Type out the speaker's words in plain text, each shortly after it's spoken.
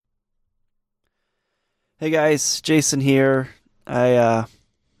Hey guys, Jason here.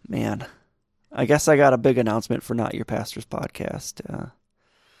 Man, I guess I got a big announcement for Not Your Pastor's podcast.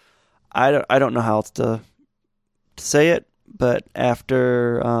 I don't know how else to say it, but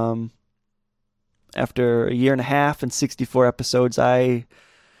after a year and a half and 64 episodes, I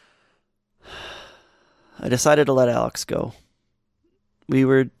decided to let Alex go.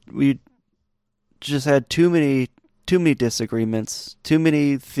 We just had too many disagreements, too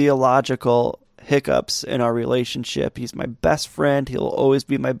many theological hiccups in our relationship. He's my best friend. He'll always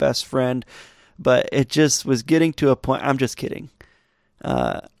be my best friend. But it just was getting to a point. I'm just kidding.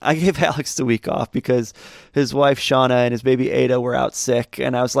 I gave Alex the week off because his wife Shauna and his baby Ada were out sick.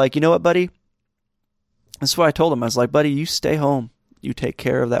 And I was like, you know what, buddy? That's what I told him. I was like, buddy, you stay home. You take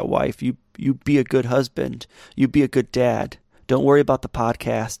care of that wife. You be a good husband. You be a good dad. Don't worry about the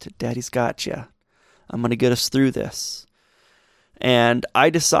podcast. Daddy's got you. I'm going to get us through this. And I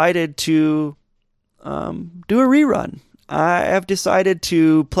decided to do a rerun. I have decided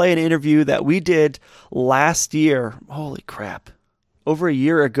to play an interview that we did last year. Holy crap. Over a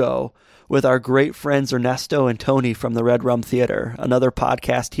year ago with our great friends Ernesto and Tony from the Red Rum Theater, another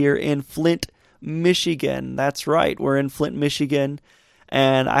podcast here in Flint, Michigan. That's right. We're in Flint, Michigan.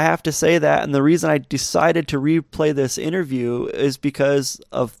 And I have to say that, and the reason I decided to replay this interview is because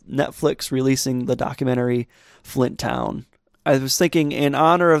of Netflix releasing the documentary Flint Town. I was thinking in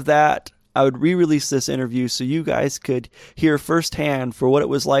honor of that, I would re-release this interview so you guys could hear firsthand for what it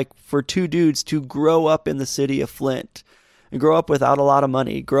was like for two dudes to grow up in the city of Flint and grow up without a lot of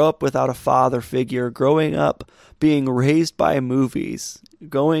money, grow up without a father figure, growing up being raised by movies,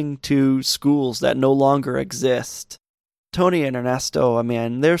 going to schools that no longer exist. Tony and Ernesto, I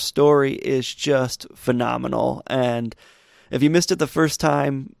mean, their story is just phenomenal. And if you missed it the first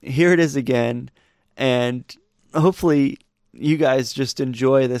time, here it is again. And hopefully you guys just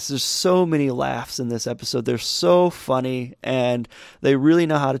enjoy this. There's so many laughs in this episode. They're so funny, and they really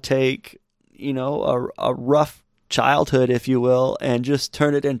know how to take, a rough childhood, if you will, and just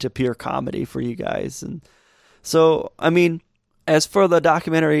turn it into pure comedy for you guys. And so, I mean, as for the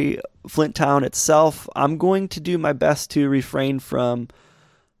documentary Flint Town itself, I'm going to do my best to refrain from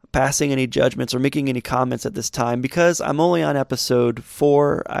passing any judgments or making any comments at this time because I'm only on episode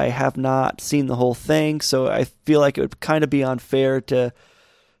 4. I have not seen the whole thing, so I feel like it would kind of be unfair to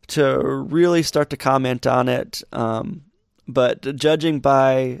really start to comment on it. But judging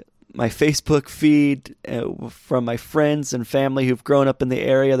by my Facebook feed from my friends and family who've grown up in the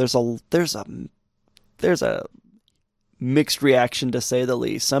area, there's a mixed reaction, to say the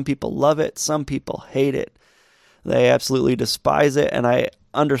least. Some people love it, some people hate it. They absolutely despise it, and I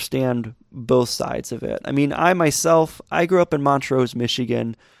understand both sides of it. I mean, I grew up in Montrose,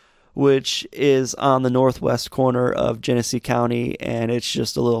 Michigan, which is on the northwest corner of Genesee County, and it's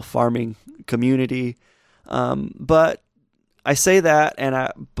just a little farming community. But I say that,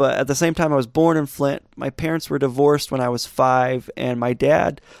 but at the same time, I was born in Flint. My parents were divorced when I was 5, and my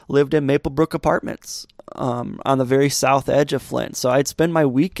dad lived in Maplebrook Apartments on the very south edge of Flint. So I'd spend my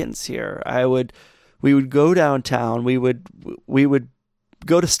weekends here. We would go downtown. We would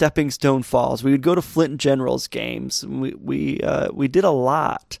go to Stepping Stone Falls. We would go to Flint Generals games. We did a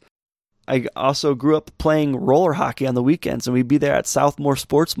lot. I also grew up playing roller hockey on the weekends, and we'd be there at Southmore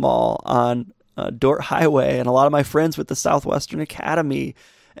Sports Mall on Dort Highway, and a lot of my friends with the Southwestern Academy,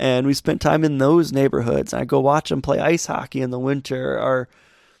 and we spent time in those neighborhoods. I'd go watch them play ice hockey in the winter, or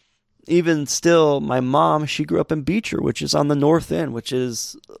even still, my mom, she grew up in Beecher, which is on the north end, which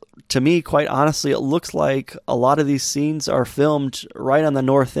is, to me, quite honestly, it looks like a lot of these scenes are filmed right on the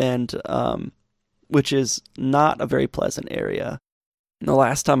north end, which is not a very pleasant area. And the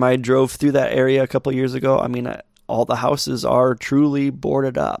last time I drove through that area a couple of years ago, I mean, all the houses are truly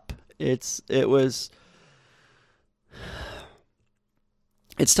boarded up. It's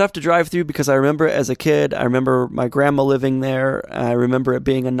tough to drive through because I remember as a kid, I remember my grandma living there. I remember it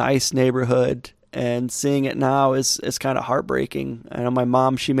being a nice neighborhood, and seeing it now is kind of heartbreaking. I know my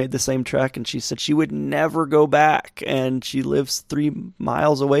mom, she made the same trek, and she said she would never go back, and she lives 3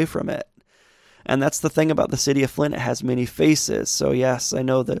 miles away from it. And that's the thing about the city of Flint. It has many faces. So yes, I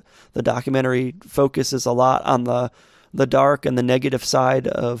know that the documentary focuses a lot on the dark and the negative side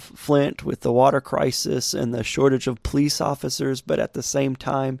of Flint with the water crisis and the shortage of police officers. But at the same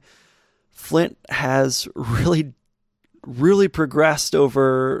time, Flint has really, really progressed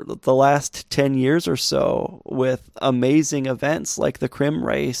over the last 10 years or so with amazing events like the Crim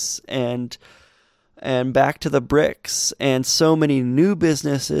Race and Back to the Bricks. And so many new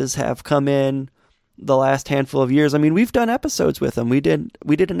businesses have come in the last handful of years. I mean, we've done episodes with them. We did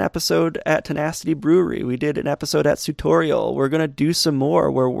an episode at Tenacity Brewery. We did an episode at Sutorial. We're going to do some more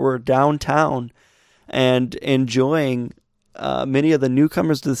where we're downtown and enjoying many of the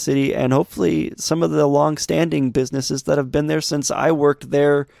newcomers to the city, and hopefully some of the long-standing businesses that have been there since I worked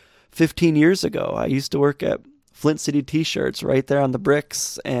there 15 years ago. I used to work at Flint City T-shirts right there on the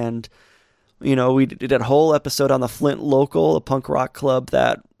bricks, and we did a whole episode on the Flint Local, a punk rock club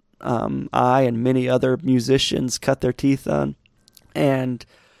that I and many other musicians cut their teeth on, and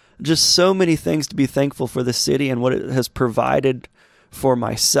just so many things to be thankful for the city and what it has provided for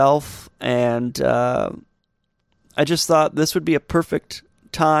myself. And I just thought this would be a perfect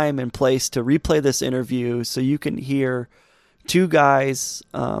time and place to replay this interview so you can hear two guys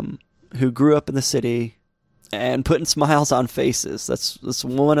who grew up in the city and putting smiles on faces. That's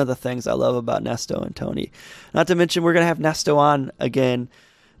one of the things I love about Nesto and Tony. Not to mention, we're going to have Nesto on again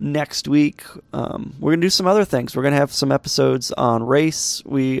next week. We're going to do some other things. We're going to have some episodes on race.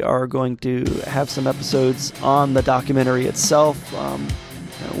 We are going to have some episodes on the documentary itself.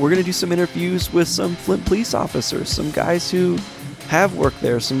 We're going to do some interviews with some Flint police officers, some guys who have worked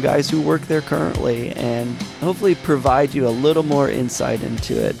there, some guys who work there currently, and hopefully provide you a little more insight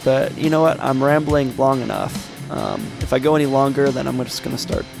into it. But you know what? I'm rambling long enough. If I go any longer, then I'm just going to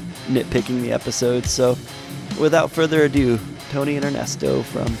start nitpicking the episodes. So without further ado, Tony and Ernesto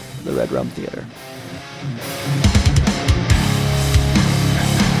from the Red Rum Theater.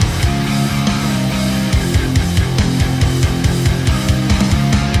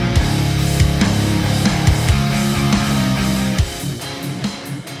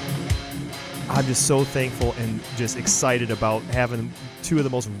 I'm just so thankful and just excited about having two of the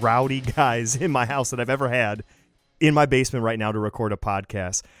most rowdy guys in my house that I've ever had in my basement right now to record a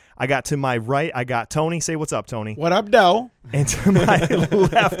podcast. I got to my right, I got Tony. Say what's up, Tony. What up, Doe? And to my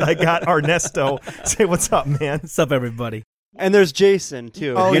left, I got Ernesto. Say what's up, man. What's up, everybody? And there's Jason,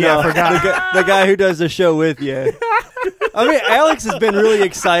 too. Oh, I forgot. The guy who does the show with you. I mean, Alex has been really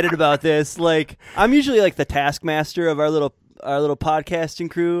excited about this. Like, I'm usually like the taskmaster of our little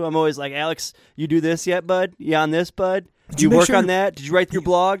podcasting crew. I'm always like, Alex, you do this yet, bud? You on this, bud? Did you work on that? Did you write your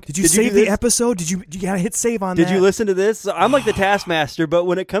blog? Did you save the episode? Did you gotta hit save on that? Did you listen to this? So I'm like the taskmaster, but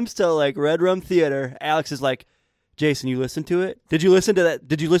when it comes to like Red Rum Theater, Alex is like, Jason, you listened to it? Did you listen to that?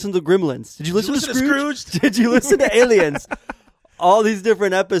 Did you listen to Gremlins? Did you listen to Scrooge? Did you listen to Aliens? All these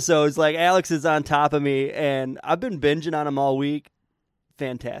different episodes. Like, Alex is on top of me, and I've been binging on them all week.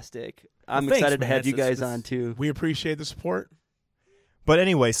 Fantastic. I'm excited to have you guys on, too. We appreciate the support. But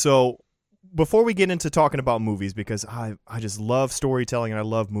anyway, so before we get into talking about movies, because I just love storytelling and I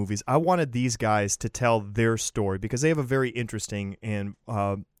love movies, I wanted these guys to tell their story because they have a very interesting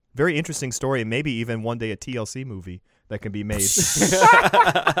story, and maybe even one day a TLC movie that can be made.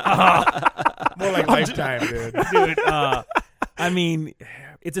 More like Lifetime, dude. Dude, I mean,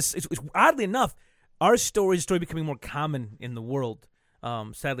 it's oddly enough, our story is becoming more common in the world.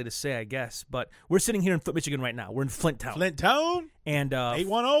 Sadly to say, I guess, but we're sitting here in Flint, Michigan right now. We're in Flint Town. Flint Town? And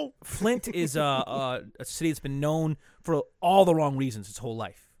 810? Flint is a city that's been known for all the wrong reasons its whole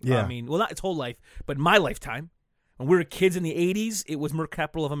life. Yeah. I mean, well, not its whole life, but my lifetime. When we were kids in the 80s, it was murder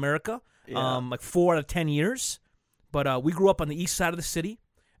capital of America, like 4 out of 10 years. But we grew up on the east side of the city,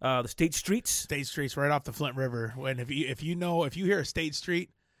 the State Streets. State Street's right off the Flint River. And if you hear a State Street,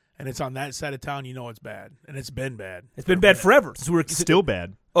 and it's on that side of town, you know it's bad. And it's been bad. It's been bad forever. Since we were still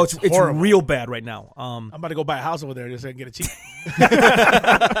bad. Oh, it's real bad right now. I'm about to go buy a house over there just so I can get it cheap.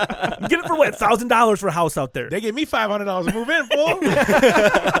 Get it for what? $1,000 for a house out there. They gave me $500 to move in,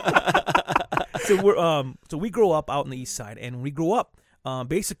 fool. So we grew up out on the east side, and when we grew up,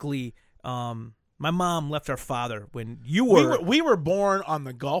 basically, my mom left our father when you were. We were born on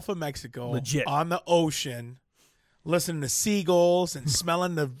the Gulf of Mexico, legit on the ocean. Listening to seagulls and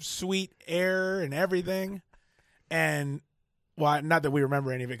smelling the sweet air and everything. And, well, not that we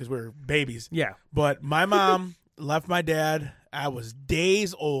remember any of it because we were babies. Yeah. But my mom left my dad. I was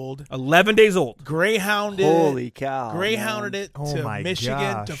days old. 11 days old. Greyhounded. Holy cow. Greyhounded it to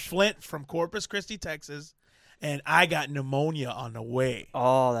Michigan, to gosh. Flint, from Corpus Christi, Texas. And I got pneumonia on the way.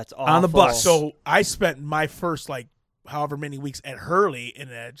 Oh, that's awful. On the bus. So I spent my first, however many weeks at Hurley in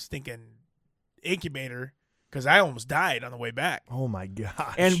a stinking incubator. Because I almost died on the way back. Oh, my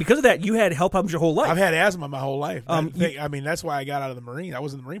gosh. And because of that, you had health problems your whole life. I've had asthma my whole life. That's why I got out of the Marine. I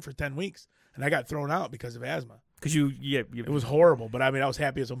was in the Marine for 10 weeks, and I got thrown out because of asthma. Because it was horrible, but I was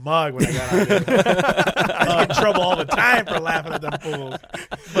happy as a mug when I got out of there. I get in trouble all the time for laughing at them fools.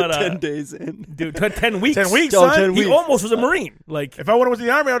 But 10 days in. Dude, 10 weeks. 10 weeks, Oh, son. 10 He weeks. almost was a Marine. Like, If I would have went to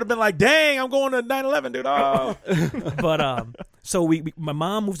the Army, I would have been like, dang, I'm going to 9/11, dude. Oh. but so my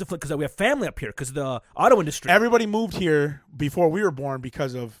mom moved to Flint because we have family up here because of the auto industry. Everybody moved here before we were born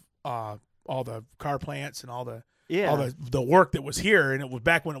because of all the car plants and all the work that was here, and it was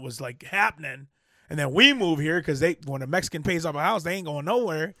back when it was happening. And then we move here because when a Mexican pays off a house, they ain't going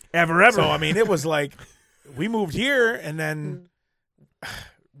nowhere. Ever. So, I mean, it was like we moved here and then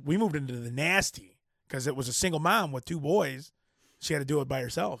we moved into the nasty because it was a single mom with 2 boys. She had to do it by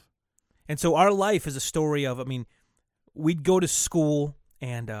herself. And so our life is a story of, I mean, we'd go to school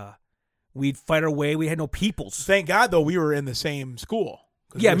and we'd fight our way. We had no peoples. Thank God, though, we were in the same school.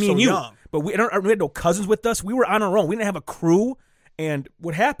 Yeah, we were me so and you. young. But we had no cousins with us. We were on our own. We didn't have a crew. And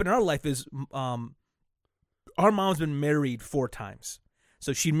what happened in our life is our mom's been married 4 times.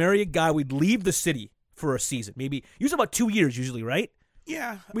 So she'd marry a guy. We'd leave the city for a season. Maybe, usually about 2 years usually, right?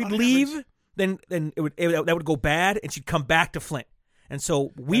 Yeah. We'd on leave, average. then that would go bad, and she'd come back to Flint. And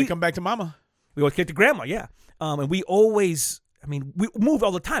so We come back to mama. we always get to grandma, yeah. And we always, I mean, we moved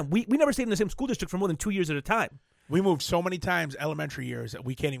all the time. We never stayed in the same school district for more than 2 years at a time. We moved so many times elementary years that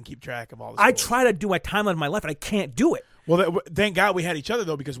we can't even keep track of all the I schools. try to do my timeline of my life, and I can't do it. Well, thank God we had each other,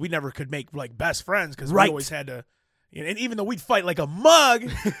 though, because we never could make, like, best friends because Right. we always had to. And even though we'd fight like a mug,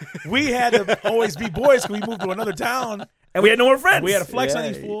 we had to always be boys because we moved to another town. And we had no more friends. We had to flex on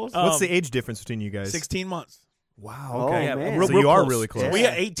Yeah. these fools. What's the age difference between you guys? 16 months. Wow. Oh, Okay. man. So Real you are close. really close. Yeah. We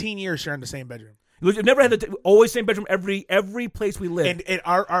had 18 years sharing the same bedroom. We've never had always same bedroom every place we lived. And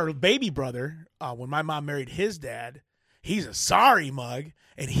our baby brother, when my mom married his dad, he's a sorry mug,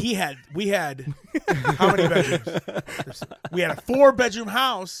 and we had how many bedrooms? We had a 4-bedroom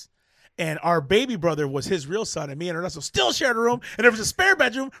house, and our baby brother was his real son, and me and Ernesto still shared a room, and there was a spare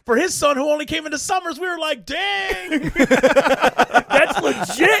bedroom for his son who only came in the summers. We were like, dang, That's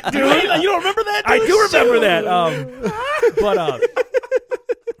legit, dude. you don't remember that? I dude? do remember that. But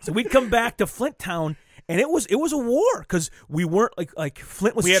so we'd come back to Flint Town, and it was a war because we weren't like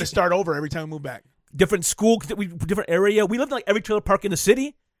Flint was. We had to start over every time we moved back. different school, different area. We lived in like every trailer park in the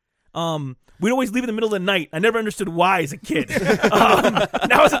city. We'd always leave in the middle of the night. I never understood why as a kid.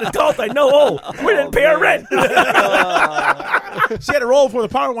 Now as an adult, I know. Oh, we didn't pay our rent. She had to roll before the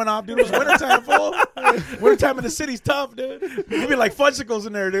power went off, dude. It was wintertime, fool. Wintertime in the city's tough, dude. You'd be like fudgesicles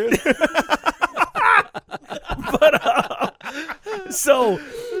in there, dude. So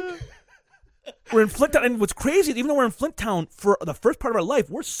we're in Flint Town, and what's crazy, even though we're in Flint Town for the first part of our life,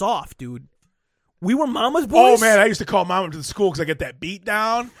 we're soft, dude. We were mama's boys. Oh, man, I used to call mom up to the school because I get that beat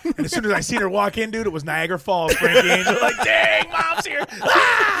down. And as soon as I seen her walk in, dude, it was Niagara Falls, Frankie Angel. Like, dang, mom's here.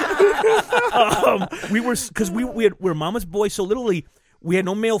 We were, because we were mama's boys, so literally we had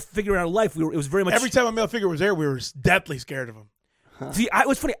no male figure in our life. It was very much. Every time a male figure was there, we were deathly scared of him. See, it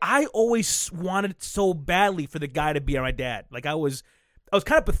was funny. I always wanted so badly for the guy to be my dad. Like I was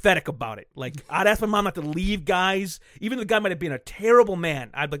kind of pathetic about it. Like I'd ask my mom not to leave guys, even if the guy might have been a terrible man.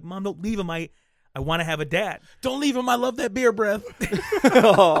 I'd be like, Mom, don't leave him. I want to have a dad. Don't leave him. I love that beer breath.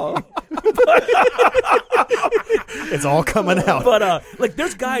 It's all coming out. But like,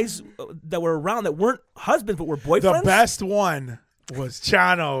 there's guys that were around that weren't husbands but were boyfriends. The best one was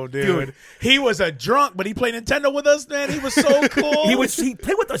Chano, dude. He was a drunk, but he played Nintendo with us, man. He was so cool. He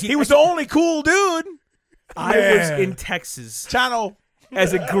played with us. He was the only cool dude. I was Man. in Texas. Chano.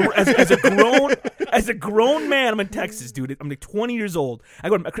 As a grown man, I'm in Texas, dude. I'm like 20 years old. I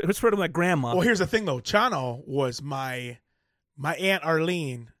go to Christmas with my grandma. Well, here's the thing, though. Chano was my Aunt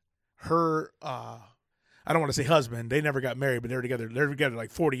Arlene, her, I don't want to say husband. They never got married, but they're together. They're together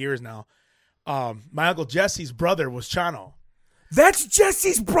like 40 years now. My Uncle Jesse's brother was Chano. That's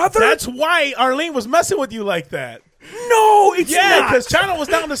Jesse's brother? That's why Arlene was messing with you like that. No, it's Yeah, not. because Chano was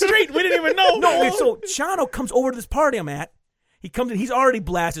down the street. We didn't even know. No, okay, so Chano comes over to this party I'm at. He comes in. He's already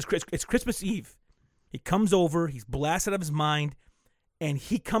blasted. It's Christmas Eve. He comes over. He's blasted out of his mind. And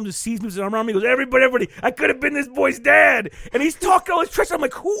he comes and sees me with his arm around me. He goes, everybody, I could have been this boy's dad. And he's talking all his tricks. I'm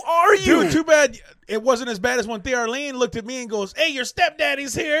like, who are you? Dude, too bad it wasn't as bad as when Thea Arlene looked at me and goes, hey, your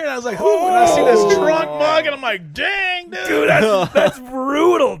stepdaddy's here. And I was like, who? And I see this drunk mug, and I'm like, dang, dude. That's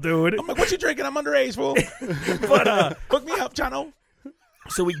brutal, dude. I'm like, what you drinking? I'm underage, fool. But Hook me up, Chano.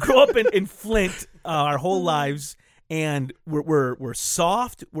 so we grew up in Flint our whole lives, and we're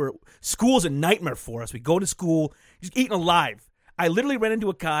soft. School's a nightmare for us. We go to school, just eating alive. I literally ran into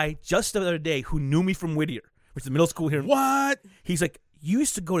a guy just the other day who knew me from Whittier, which is the middle school here. What? He's like, you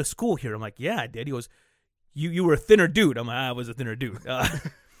used to go to school here. I'm like, yeah, I did. He goes, you were a thinner dude. I'm like, I was a thinner dude.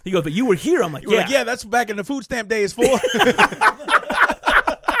 He goes, but you were here. I'm like, You were like, yeah, that's back in the food stamp days, fool. You're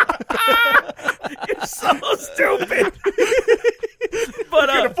so stupid. But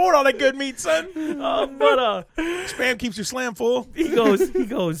You can afford all that good meat, son. but Spam keeps you slam, fool. he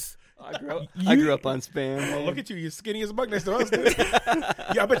goes. I grew up on Spam. Oh, look at you. You're skinny as a bug next to us, dude.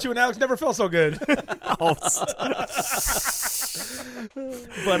 Yeah, I bet you and Alex never felt so good.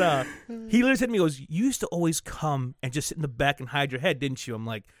 But he literally said to me, he goes, you used to always come and just sit in the back and hide your head, didn't you? I'm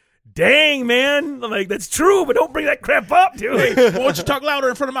like, dang, man. I'm like, that's true, but don't bring that crap up, dude. Hey, why don't you talk louder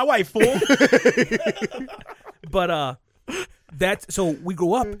in front of my wife, fool? But that's so we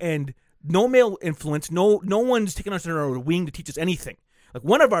grow up and no male influence, no one's taking us under our wing to teach us anything. Like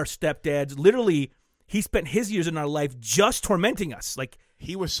one of our stepdads, literally, he spent his years in our life just tormenting us. Like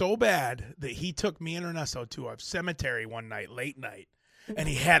He was so bad that he took me and Ernesto to a cemetery one night, late night, and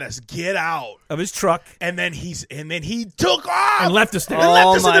he had us get out. of his truck And then he took off and left us there. and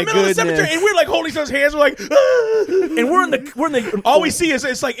left us in my the middle of the cemetery. goodness. And we're like holding each other's hands. We're like, "Ah." And we're in the All we see is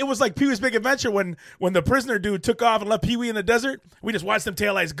it was like Pee-wee's Big Adventure when the prisoner dude took off and left Pee-wee in the desert. We just watched them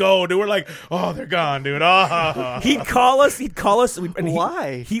taillights go, dude. We're like, oh, they're gone, dude. Oh, He'd call us. And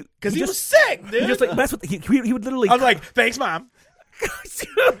Why? Because he was sick, dude. He just like mess with. He would literally. I was like, thanks, Mom.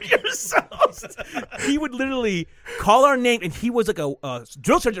 You're so- he would literally call our name, and he was like a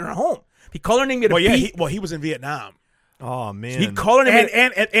drill sergeant in our home. He called our name. Well, yeah, he was in Vietnam. Oh man. He'd call our name.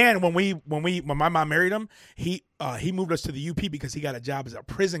 And when my mom married him, he moved us to the UP because he got a job as a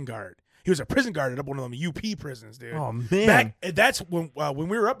prison guard. He was a prison guard at one of them UP prisons, dude. Oh man. That's when we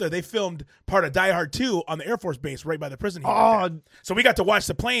were up there. They filmed part of Die Hard 2 on the Air Force base right by the prison. So we got to watch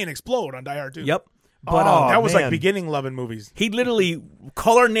the plane explode on Die Hard 2. Yep. But Oh, that was man. like beginning loving movies. he'd literally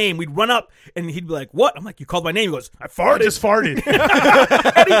call our name. We'd run up, and he'd be like, "What?" I'm like, "You called my name." He goes, "I I farted." just farted.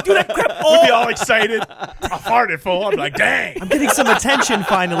 And he'd do that crap all. We'd be all excited. I farted, fool. I'm like, dang. I'm getting some attention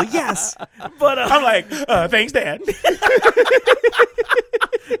finally. Yes. But I'm like, thanks, Dad.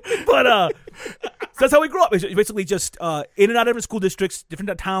 so that's how we grew up. It's basically just in and out of different school districts,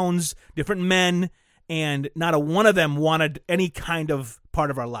 different towns, different men, and not a one of them wanted any kind of part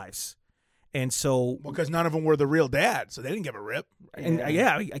of our lives. And so, Well, because none of them were the real dad, so they didn't give a rip. and I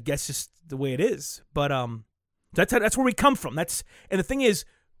guess just the way it is. But that's where we come from. And the thing is,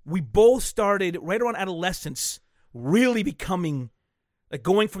 we both started right around adolescence, really becoming like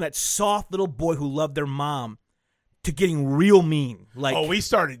going from that soft little boy who loved their mom to getting real mean. Like, We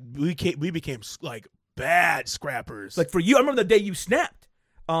became like bad scrappers. like for you, I remember the day you snapped.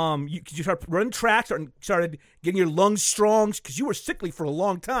 You started running tracks and started getting your lungs strong because you were sickly for a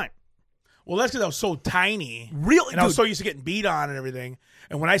long time. Well, that's because I was so tiny. Really, And I was dude. so used to getting beat on and everything.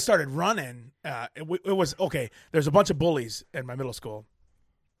 And when I started running, it was, okay, there's a bunch of bullies in my middle school.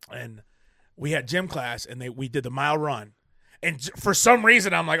 And we had gym class, and we did the mile run. And for some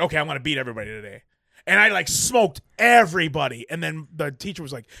reason, I'm like, okay, I'm going to beat everybody today. And I, like, smoked everybody. And then the teacher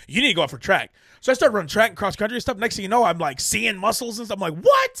was like, you need to go out for track. So I started running track and cross-country and stuff. Next thing you know, I'm, like, seeing muscles and stuff. I'm like,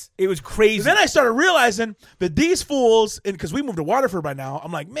 what? It was crazy. And then I started realizing that these fools, and because we moved to Waterford by now,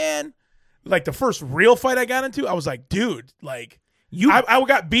 I'm like, man, like the first real fight I got into, I was like, dude, like I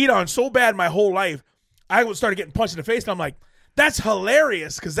got beat on so bad my whole life. I started getting punched in the face, and I'm like, that's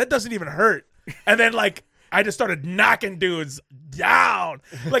hilarious because that doesn't even hurt. And then like I just started knocking dudes down.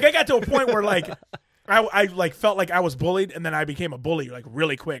 Like I got to a point where like I like felt like I was bullied, and then I became a bully like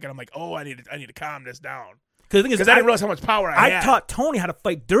really quick, and I'm like, oh, I need to calm this down. Because the thing is, Because I didn't realize how much power I had. taught Tony how to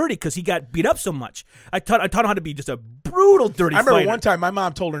fight dirty because he got beat up so much. I taught him how to be just a brutal, dirty I remember fighter. one time my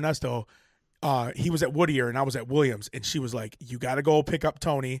mom told Ernesto, he was at Whittier and I was at Williams, and she was like, "You got to go pick up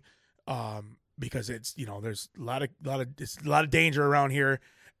Tony, because it's there's a lot of danger around here,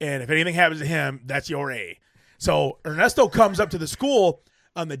 and if anything happens to him, that's your A." So Ernesto comes up to the school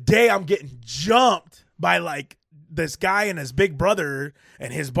on the day I'm getting jumped by like this guy and his big brother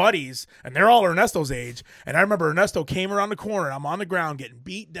and his buddies, and they're all Ernesto's age. And I remember Ernesto came around the corner. I'm on the ground getting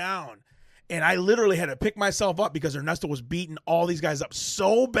beat down. And I literally had to pick myself up because Ernesto was beating all these guys up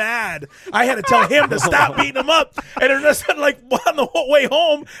so bad. I had to tell him to stop beating them up. And Ernesto, like, on the whole way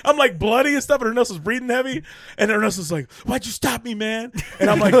home, I'm like bloody and stuff, and Ernesto's breathing heavy. And Ernesto's like, "Why'd you stop me, man?" And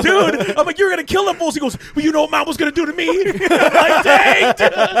I'm like, "Dude," I'm like, "you're going to kill them fools." He goes, "Well, you know what Mom was going to do to me?" I'm like, "Dang,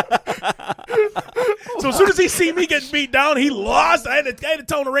 dude." So as soon as he see me getting beat down, he lost. I had to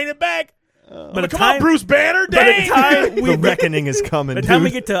tell him to rein it back. But Come on, Bruce Banner. By the Dang. time The reckoning is coming. By the time we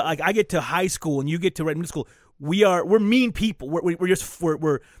dude. get to like I get to high school and you get to middle school, we're mean people. We're just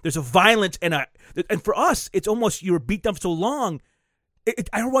there's a violence and for us it's almost you were beat down for so long.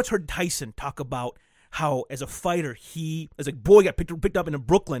 I heard Tyson talk about how as a fighter he as a boy got picked up in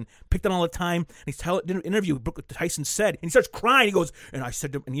Brooklyn, picked on all the time. And he's telling in an interview Tyson said, and he starts crying. He goes, and I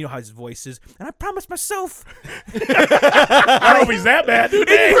said to him, and you know how his voice is, and I promised myself. I don't know if he's that bad, dude.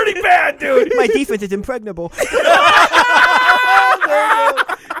 It's pretty bad, dude. My defense is impregnable.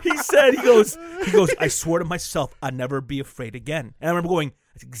 he goes, I swore to myself I'd never be afraid again. And I remember going,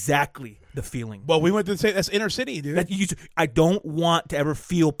 that's exactly the feeling. Well, we went to say that's inner city, dude. I don't want to ever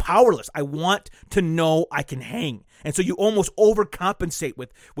feel powerless. I want to know I can hang. And so you almost overcompensate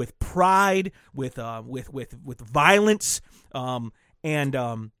with pride, with violence,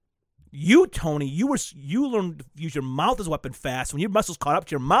 and You, Tony, you learned to use your mouth as a weapon fast. When your muscles caught up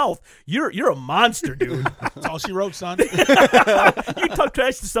to your mouth, you're a monster, dude. That's all she wrote, son. You talk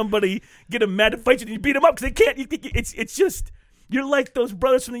trash to somebody, get them mad to fight you, and you beat them up because they can't. It's just you're like those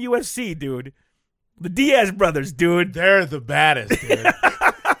brothers from the UFC, dude. The Diaz brothers, dude. They're the baddest, dude.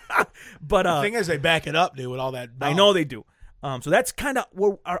 But The thing is, they back it up, dude, with all that. I know they do. So that's kind of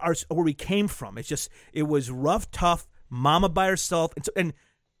where where we came from. It was rough, tough, mama by herself, and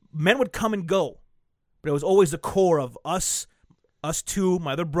men would come and go, but it was always the core of us two,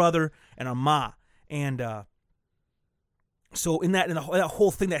 my other brother, and our ma. And so in that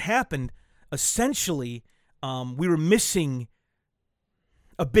whole thing that happened, essentially, we were missing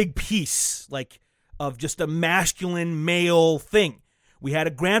a big piece, like of just a masculine male thing. We had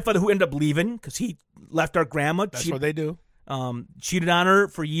a grandfather who ended up leaving because he left our grandma. That's what they do. Cheated on her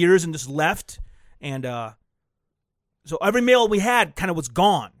for years and just left. And so every male we had kind of was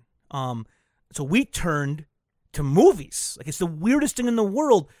gone. So we turned to movies. Like, it's the weirdest thing in the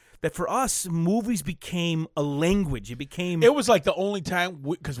world that for us, movies became a language. It was like the only time,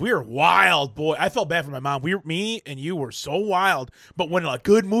 because we were wild, boy. I felt bad for my mom. Me and you were so wild. But when a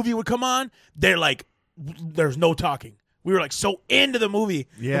good movie would come on, they're like, there's no talking. We were like so into the movie.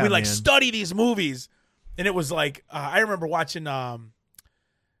 Yeah, and we like man. study these movies. And it was like, I remember watching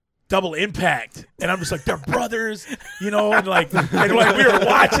Double Impact. And I'm just like, they're brothers, and like we were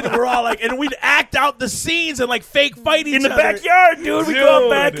watching and we're all like, and we'd act out the scenes and like fake fight each in the other. backyard, dude. We go out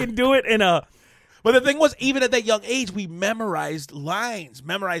back and do it. And But the thing was, even at that young age, we memorized lines,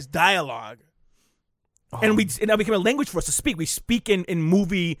 memorized dialogue. and that became a language for us to speak. We speak in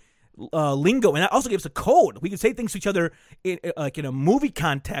movie lingo, and that also gave us a code. We could say things to each other in a movie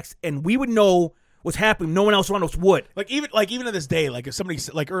context, and we would know what's happening. No one else around us would. Like even to this day, like if somebody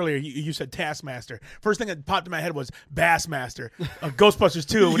like earlier, you said Taskmaster. First thing that popped in my head was Bassmaster, Ghostbusters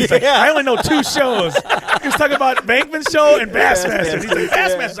 2. And he's like, I only know 2 shows. He was talking about Bankman's show and Bassmaster. And he's like,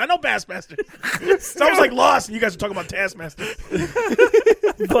 Bassmaster. I know Bassmaster. So I was like lost, and you guys were talking about Taskmaster.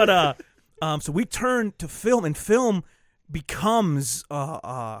 But so we turned to film, and film becomes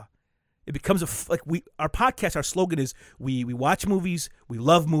it becomes our podcast. Our slogan is we watch movies, we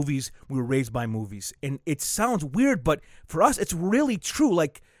love movies, we were raised by movies, and it sounds weird, but for us, it's really true.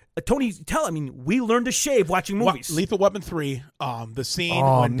 Like Tony, we learned to shave watching movies. Lethal Weapon 3. The scene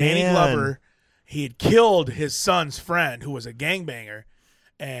Oh, when Danny man. Glover, he had killed his son's friend who was a gangbanger,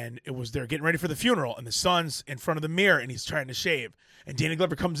 and they're getting ready for the funeral, and the son's in front of the mirror, and he's trying to shave, and Danny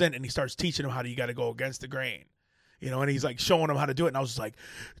Glover comes in and he starts teaching him how you got to go against the grain. And he's like showing him how to do it, and I was just like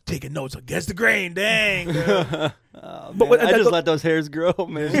taking notes against the grain. Dang, dude. I just let those hairs grow,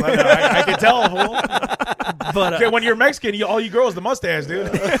 man. I can tell. Fool. But Okay, when you're Mexican, all you grow is the mustache, dude.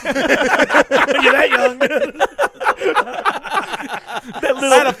 When you're that young, dude.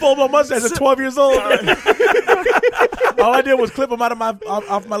 I had a full-blown mustache at 12 years old. All I did was clip them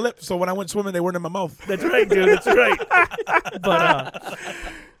off my lips, so when I went swimming, they weren't in my mouth. That's right, dude. That's right. But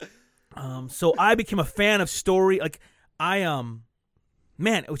so I became a fan of story. Like man,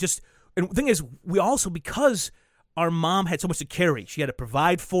 it was just. And the thing is, we also, because our mom had so much to carry, she had to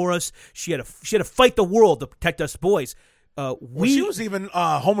provide for us. She had to fight the world to protect us boys. She was even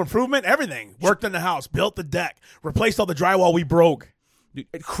home improvement, everything. Worked in the house, built the deck, replaced all the drywall we broke.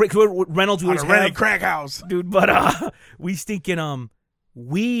 Reynolds On was a rented crack house, dude. But we stinking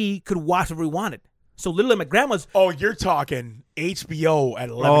we could watch whatever we wanted. So literally, my grandma's. Oh, you're talking HBO at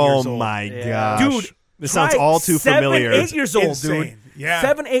 11 years old. Oh my Yeah. gosh, Dude, this sounds all too familiar. 7, 8 years old, Insane. dude. Yeah.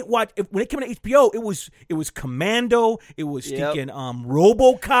 7, 8. When it came to HBO, it was Commando. It was Yep. stinking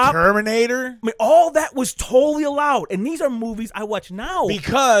RoboCop. Terminator. I mean, all that was totally allowed, and these are movies I watch now.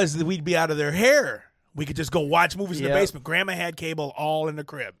 Because we'd be out of their hair. We could just go watch movies in the Yep. basement. Grandma had cable all in the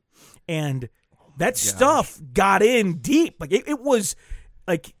crib. And that stuff got in deep. Like it was.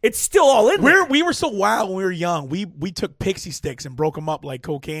 Like, it's still all in there. We were so wild when we were young. We took pixie sticks and broke them up like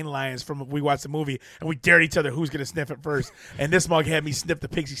cocaine lions we watched the movie, and we dared each other who's going to sniff it first. And this mug had me sniff the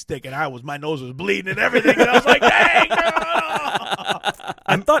pixie stick, and my nose was bleeding and everything. And I was like, dang, girl.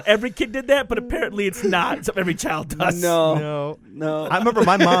 I thought every kid did that, but apparently it's not. It's something every child does. No. I remember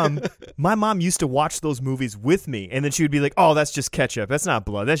my mom used to watch those movies with me, and then she would be like, oh, that's just ketchup. That's not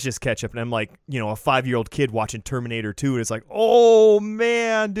blood. That's just ketchup. And I'm like, a 5-year-old kid watching Terminator 2, and it's like, oh,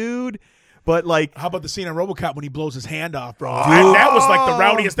 man, dude. But like, How about the scene in RoboCop when he blows his hand off, bro? That was like the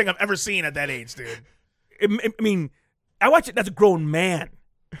rowdiest thing I've ever seen at that age, dude. I mean, I watch it as a grown man,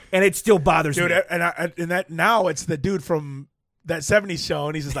 and it still bothers Dude, me. and that now it's the dude from that 70s show,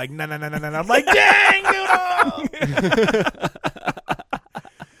 and he's just like, no. I'm like, dang, dude.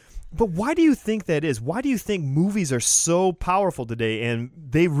 But why do you think that is? Why do you think movies are so powerful today, and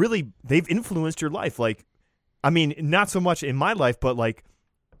they've influenced your life? Like, I mean, not so much in my life, but like,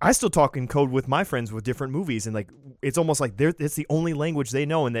 I still talk in code with my friends with different movies, and like, it's almost like it's the only language they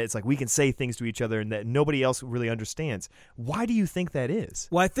know, and that it's like we can say things to each other, and that nobody else really understands. Why do you think that is?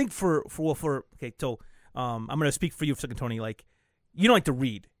 Well, I think for okay, so I'm going to speak for you for a second, Tony. Like, you don't like to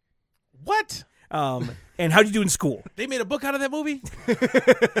read. What? And how'd you do in school? They made a book out of that movie? Didn't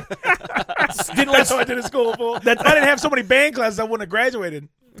like, That's what I did in school, fool. If I didn't have so many band classes, I wouldn't have graduated.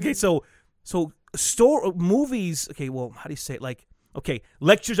 okay, so movies. Okay, well, how do you say it? Like, okay,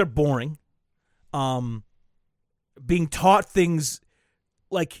 lectures are boring. Being taught things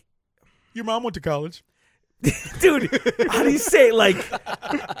like, Your mom went to college. dude, how do you say it? Like,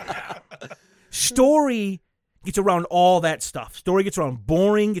 story gets around all that stuff. Story gets around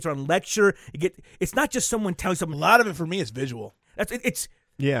boring, gets around lecture. It's not just someone telling A something. lot of it for me is visual. It's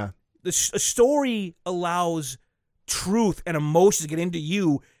Yeah. a story allows truth and emotions to get into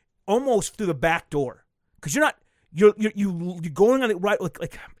you almost through the back door, because you're going on it right,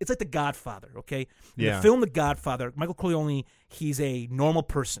 like it's like The Godfather. Okay, in Yeah. the film The Godfather, Michael Corleone, he's a normal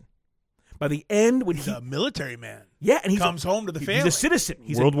person. By the end, when He's a military man. and he Comes home to the family. He's a citizen.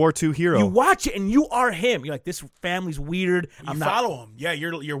 He's World War II hero. You watch it and you are him. You're like, this family's weird. You follow him. Yeah,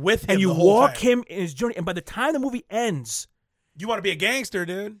 you're with him And you the whole walk time. him in his journey. And by the time the movie ends, You want to be a gangster,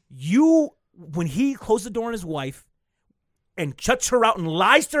 dude. when he closes the door on his wife and shuts her out and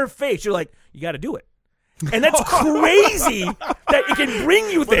lies to her face, you're like, you got to do it. And that's crazy that it can bring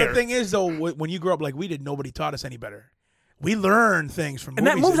you But there. the thing is, though, when you grew up like we did, nobody taught us any better. We learned things from And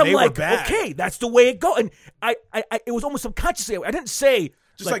that movies, moves, and I'm they were like, bad. okay, that's the way it goes. And I it was almost subconsciously. I didn't say,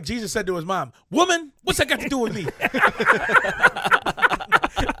 Just like Jesus said to his mom, "Woman, what's that got to do with me?"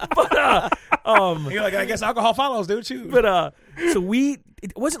 but And you're like, I guess alcohol follows, dude. Shoot. But so it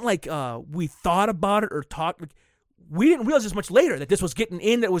wasn't like we thought about it or talked. We didn't realize this much later that this was getting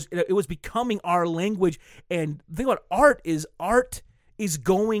in. That it was becoming our language. And the thing about art is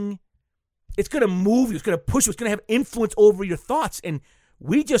going. It's going to move you. It's going to push you. It's going to have influence over your thoughts. And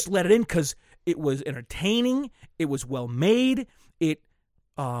we just let it in because it was entertaining. It was well made. It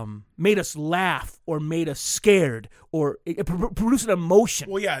made us laugh or made us scared or it produced an emotion.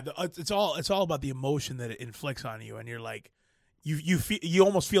 Well, yeah, it's all about the emotion that it inflicts on you, and you're like, you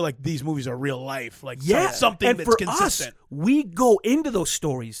almost feel like these movies are real life, like something and that's for consistent. us, we go into those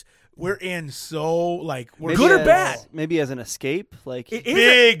stories. We're in so like we're Good or as- bad? Maybe as an escape. Like, It is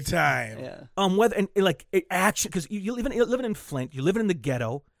big time. yeah. whether and like action because you're living in Flint, you're living in the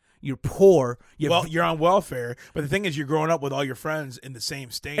ghetto, you're poor, You're on welfare, but the thing is, you're growing up with all your friends in the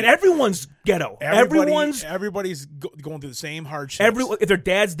same state, and everyone's ghetto. Everyone's going through the same hardships. if their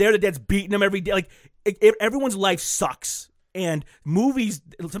dad's there, the dad's beating them every day. Like everyone's life sucks. And movies,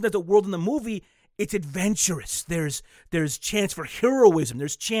 sometimes the world in the movie, it's adventurous. There's chance for heroism.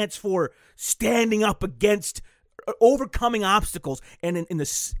 There's chance for standing up against, overcoming obstacles. And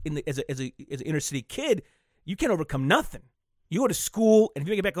as an inner city kid, you can't overcome nothing. You go to school, and if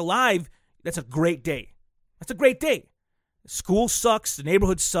you make it back alive, that's a great day. That's a great day. School sucks. The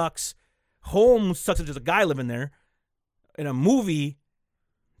neighborhood sucks. Home sucks if there's a guy living there. In a movie,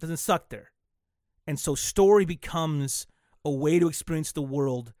 it doesn't suck there. And so story becomes a way to experience the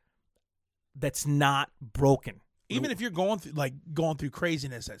world that's not broken. Even if you're going through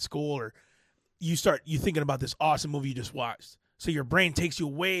craziness at school, or you thinking about this awesome movie you just watched. So your brain takes you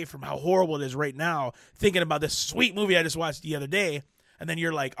away from how horrible it is right now, thinking about this sweet movie I just watched the other day, and then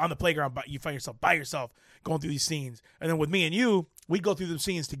you're like on the playground, but you find yourself by yourself going through these scenes. And then with me and you, we'd go through the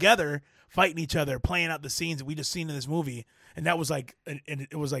scenes together, fighting each other, playing out the scenes that we just seen in this movie. And that was like, and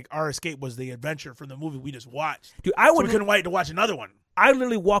it was like our escape was the adventure from the movie we just watched. Dude, So we couldn't wait to watch another one. I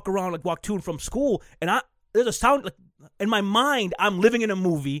literally walk to and from school, and there's a sound like in my mind. I'm living in a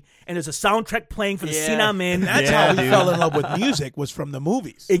movie, and there's a soundtrack playing for the scene I'm in. And that's how we fell in love with music, was from the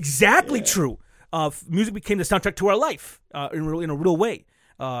movies. Exactly true. Music became the soundtrack to our life in a real way.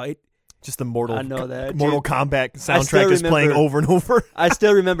 Just the Mortal Kombat soundtrack just playing remember- over and over. I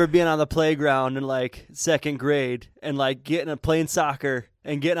still remember being on the playground in like second grade and like playing soccer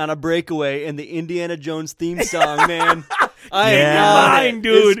and getting on a breakaway and the Indiana Jones theme song, man. I Yeah. got Mine, it.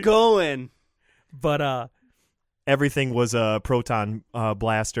 dude. It's going. But Everything was a proton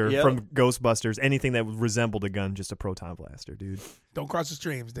blaster Yep. from Ghostbusters. Anything that resembled a gun, just a proton blaster, dude. Don't cross the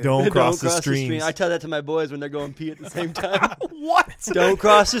streams, dude. Don't cross the stream. streams. I tell that to my boys when they're going pee at the same time. What? Don't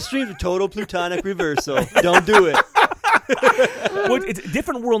cross the stream. Total plutonic reversal. Don't do it. well, it's a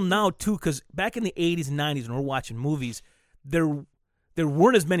different world now too, because back in the 80s and 90s when we're watching movies, there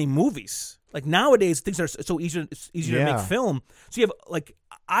weren't as many movies. Like nowadays, things are so easier to Yeah. make film. So you have like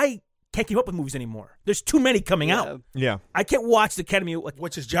can't keep up with movies anymore. There's too many coming out. Yeah. I can't watch the Academy.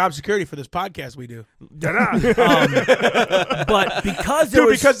 Which is job security for this podcast we do. But because there Dude,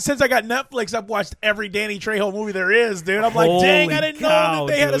 was, because since I got Netflix, I've watched every Danny Trejo movie there is, dude. I'm like, dang, I didn't know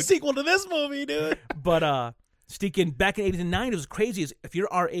that they had a sequel to this movie, dude. But Steakin, back in the 80s and 90s, it was crazy. If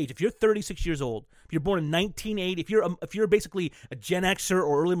you're our age, if you're 36 years old, if you're born in 1980, if you're basically a Gen Xer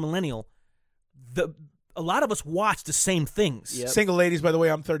or early millennial, a lot of us watch the same things. Yep. Single ladies, by the way,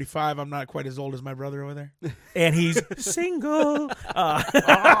 I'm 35. I'm not quite as old as my brother over there. And he's single. Man,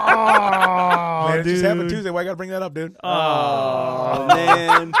 it just happened Tuesday. Why I got to bring that up, dude? Oh,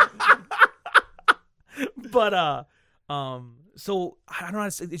 man. But so I don't know how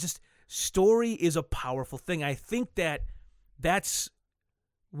to say. It's just story is a powerful thing. I think that's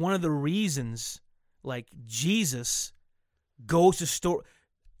one of the reasons, like, Jesus goes to story.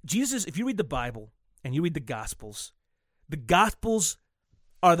 Jesus, if you read the Bible and you read the Gospels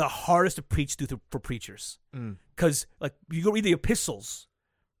are the hardest to preach to for preachers. Because, like, you go read the epistles,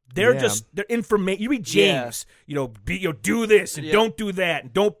 they're information. You read James, do this and don't do that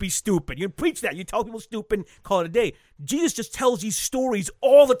and don't be stupid. You preach that. You tell people stupid, call it a day. Jesus just tells these stories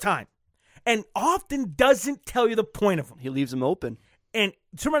all the time and often doesn't tell you the point of them. He leaves them open. And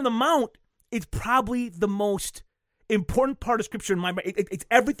Sermon on the Mount is probably the most important part of Scripture in my mind. It's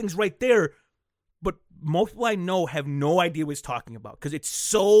everything's right there, but most people I know have no idea what he's talking about because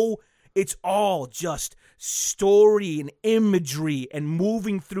it's all just story and imagery and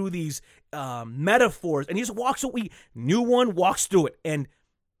moving through these metaphors. And he just walks walks through it. And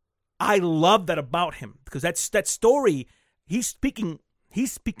I love that about him because that story, he's not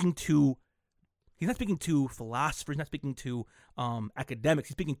speaking to philosophers, he's not speaking to academics,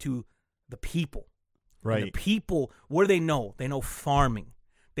 he's speaking to the people. Right. And the people, what do they know? They know farming.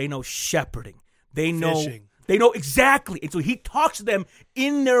 They know shepherding. They know Fishing. They know exactly. And so he talks to them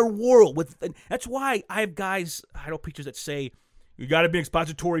in their world. That's why I have guys, I know preachers that say, you got to be an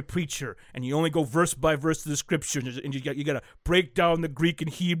expository preacher, and you only go verse by verse to the scriptures, and you got to break down the Greek and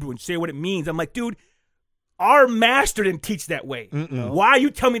Hebrew and say what it means. I'm like, dude, our master didn't teach that way. Why are you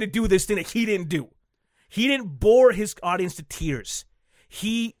telling me to do this thing that he didn't do? He didn't bore his audience to tears.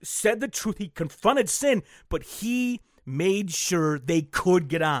 He said the truth. He confronted sin, but he made sure they could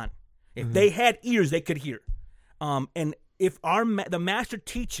get on. If they had ears, they could hear. And if the master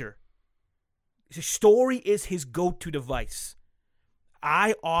teacher, his story is his go-to device.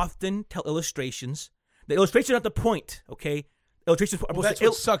 I often tell illustrations. The illustrations are not the point, okay? Illustrations. Well, that's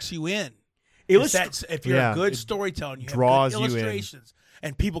what sucks you in. If you're a good storyteller, and you draws have good you in. illustrations,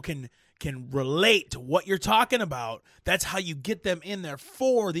 and people can relate to what you're talking about. That's how you get them in there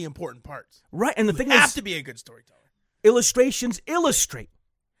for the important parts. Right, and the thing You have is, to be a good storyteller. illustrations illustrate.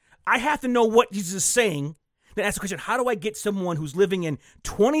 I have to know what Jesus is saying. Then ask the question: how do I get someone who's living in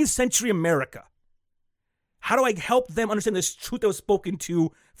 20th century America? How do I help them understand this truth that was spoken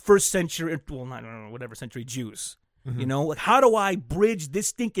to first century, whatever century Jews? You know, like, how do I bridge this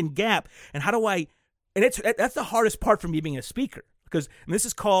stinking gap? And how do I? And that's the hardest part for me being a speaker. Because this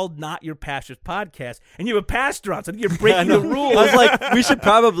is called Not Your Pastor's Podcast, and you have a pastor on, so you're breaking the rules. I was like, we should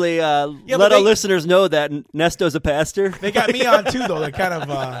probably let our listeners know that Nesto's a pastor. They got me on too, though. They kind of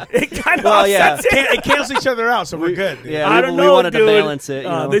It kind of offsets it cancels each other out, so we're good. Dude. Yeah, I don't we know, wanted dude. to balance it.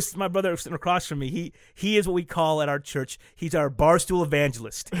 This is my brother sitting across from me. He is what we call at our church. He's our barstool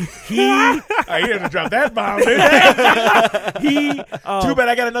evangelist. He You had to drop that bomb, dude. Too bad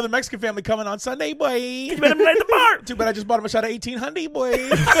I got another Mexican family coming on Sunday, boy. You better play the bar. Too bad I just bought him a shot of 1800, boy. Is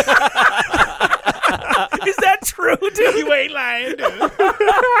that true, dude? You ain't lying, dude.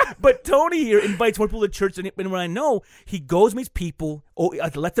 But Tony here invites more people to church, and when I know, he goes, meets people,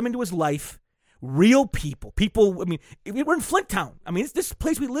 let them into his life, real people. People, I mean, we're in Flint Town. I mean, this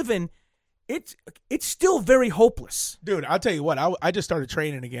place we live in, it's still very hopeless. Dude, I'll tell you what. I just started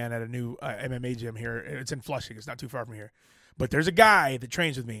training again at a new MMA gym here. It's in Flushing. It's not too far from here. But there's a guy that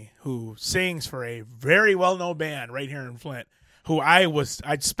trains with me who sings for a very well-known band right here in Flint, who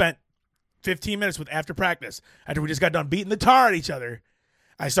I'd spent 15 minutes with after practice. After we just got done beating the tar at each other,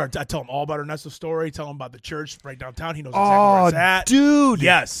 I tell him all about Ernesto's story, tell him about the church right downtown. He knows exactly where it's at. Dude.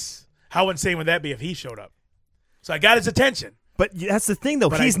 Yes. How insane would that be if he showed up? So I got his attention. But that's the thing, though.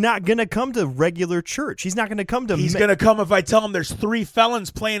 He's not going to come to regular church. He's not going to come to... He's going to come if I tell him there's 3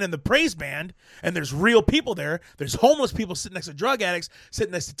 felons playing in the praise band, and there's real people there. There's homeless people sitting next to drug addicts,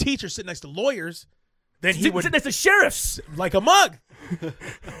 sitting next to teachers, sitting next to lawyers. Then he would... Sitting next to sheriffs. Like a mug.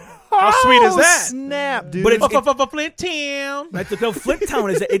 How sweet is that? Snap, dude. But it's Flint Town. Right, the Flint Town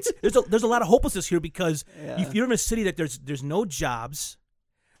is there's a lot of hopelessness here because if you're in a city that there's no jobs,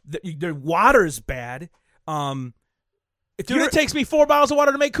 their water is bad, Dude, it takes me 4 bottles of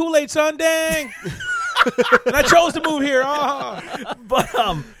water to make Kool-Aid, son. Dang. And I chose to move here. Oh. But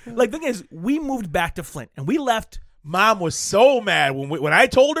like the thing is, we moved back to Flint, and we left. Mom was so mad when I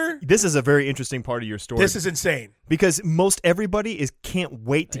told her. This is a very interesting part of your story. This is insane. Because most everybody can't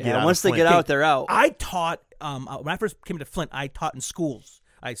wait to get out. Once they get out, they're out. I taught when I first came to Flint. I taught in schools.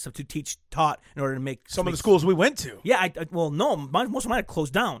 I taught in order to make Some of the schools we went to. Yeah, most of mine had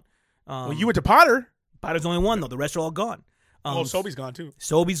closed down. Well, you went to Potter. Potter's the only one though. The rest are all gone. Sobe's gone too.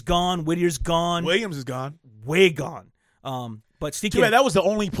 Sobe's gone. Whittier's gone. Williams is gone. Way gone. But Too bad that was the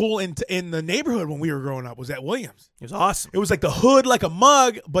only pool in the neighborhood when we were growing up. Was at Williams. It was awesome. It was like the hood, like a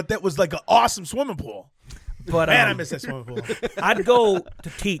mug, but that was like an awesome swimming pool. But Man, I miss that swimming pool. I'd go to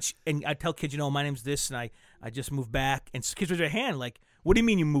teach, and I'd tell kids, my name's this, and I just moved back. And kids raise their hand, like, what do you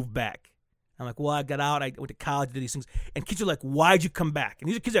mean you moved back? I'm like, well, I got out. I went to college, did these things. And kids are like, why'd you come back? And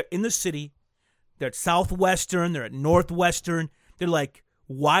these are kids that are in the city. They're at Southwestern. They're at Northwestern. They're like,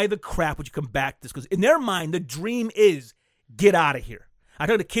 why the crap would you come back to this? Because in their mind, the dream is get out of here. I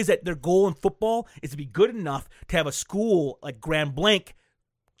tell the kids that their goal in football is to be good enough to have a school like Grand Blanc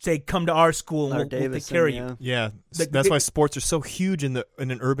say, come to our school and we'll take care of you. Yeah, that's why sports are so huge in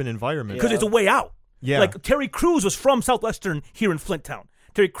an urban environment. Because it's a way out. Yeah. Like Terry Crews was from Southwestern here in Flint Town.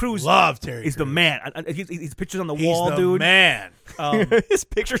 Terry Crews is the man. He's pictures on the wall, the dude. Man. His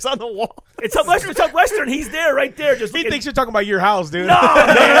pictures on the wall. It's Southwestern. He's there, right there. Just He thinks you're talking about your house, dude. No.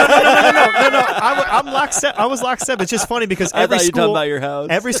 I'm lockstep. I was lockstep. It's just funny because I every thought you were talking school, about your house.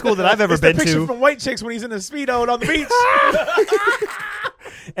 every school that I've ever It's been the picture to, from White Chicks when he's in a Speedo on the beach.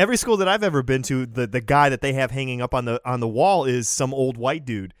 every school that I've ever been to, the guy that they have hanging up on the wall is some old white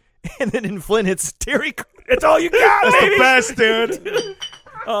dude, and then in Flint it's Terry. It's all you got, That's baby. the best, dude.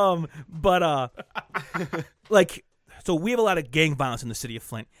 So we have a lot of gang violence in the city of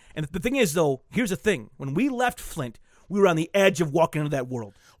Flint. And the thing is, though, here's the thing. When we left Flint, we were on the edge of walking into that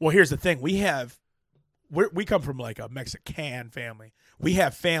world. Well, here's the thing. We come from like a Mexican family. We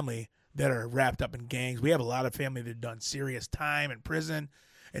have family that are wrapped up in gangs. We have a lot of family that have done serious time in prison.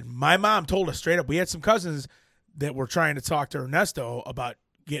 And my mom told us straight up, we had some cousins that were trying to talk to Ernesto about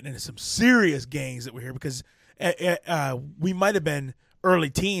getting into some serious gangs that were here because we might have been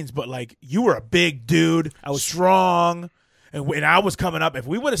early teens, but like you were a big dude. I was strong. And when I was coming up, if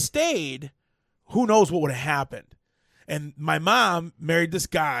we would have stayed, who knows what would have happened. And my mom married this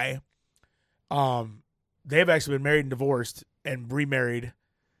guy. They have actually been married and divorced and remarried.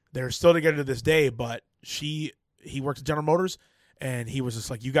 They're still together to this day, but he works at General Motors, and he was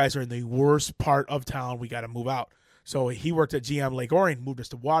just like, you guys are in the worst part of town. We got to move out. So he worked at GM Lake Orion, moved us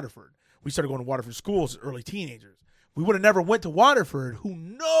to Waterford. We started going to Waterford schools as early teenagers. We would have never went to Waterford. Who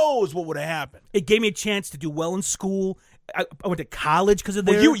knows what would have happened? It gave me a chance to do well in school. I went to college because of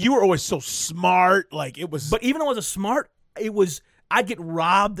there. Well, you were always so smart. Like it was. But even though I was I'd get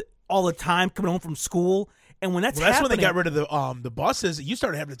robbed all the time coming home from school. And when that's when they got rid of the buses. You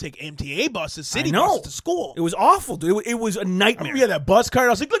started having to take MTA buses, city buses to school. It was awful, dude. It was a nightmare. We had that bus card. I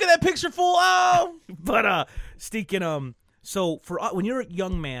was like, look at that picture, fool. Oh. But Steakin, so for when you're a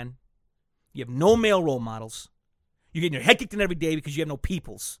young man, you have no male role models. You're getting your head kicked in every day because you have no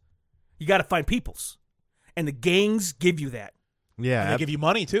peoples. You got to find peoples, and the gangs give you that. Yeah, And they give you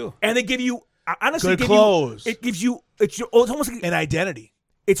money too, and they give you honestly good clothes. It gives you it's almost like an identity.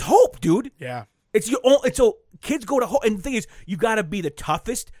 It's hope, dude. Yeah. It's your own. It's so kids go to hope, and the thing is, you got to be the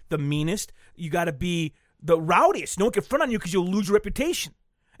toughest, the meanest. You got to be the rowdiest. No one can front on you because you'll lose your reputation.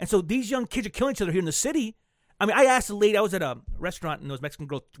 And so these young kids are killing each other here in the city. I mean, I asked a lady. I was at a restaurant, and those Mexican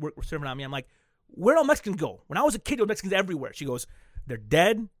girls were serving on me. I'm like, where'd all Mexicans go? When I was a kid, there were Mexicans everywhere. She goes, they're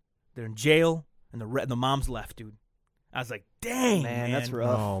dead, they're in jail, and the mom's left, dude. I was like, dang, man. That's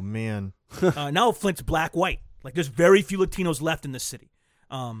rough. Oh man. Now Flint's black-white. Like, there's very few Latinos left in this city.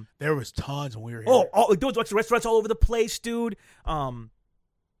 There was tons when we were here. There was a bunch of restaurants all over the place, dude. But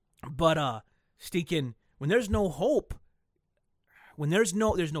Steakin, when there's no hope, when there's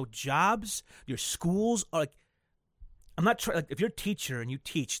no jobs, your schools are like, I'm not trying. Like, if you're a teacher and you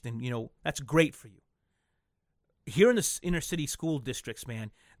teach, then that's great for you. Here in the inner city school districts,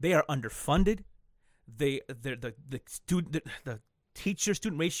 man, they are underfunded. The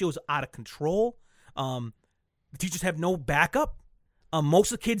teacher-student ratio is out of control. The teachers have no backup.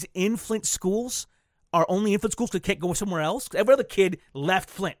 Most of the kids in Flint schools are only in Flint schools because they can't go somewhere else. Every other kid left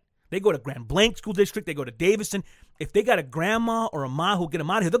Flint. They go to Grand Blanc School District. They go to Davison. If they got a grandma or a ma who'll get them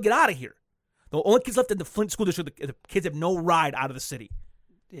out of here, they'll get out of here. The only kids left in the Flint School District, the kids have no ride out of the city.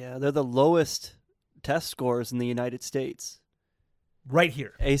 Yeah, they're the lowest test scores in the United States. right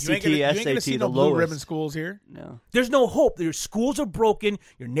here. ACT, You ain't gonna see SAT, no the blue lowest. ribbon schools here. No. There's no hope. Your schools are broken.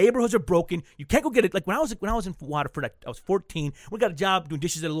 Your neighborhoods are broken. You can't go get it. Like when I was in Waterford, I was 14. We got a job doing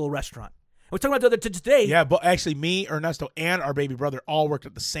dishes at a little restaurant. We're talking about the other today. Yeah, but actually, me, Ernesto, and our baby brother all worked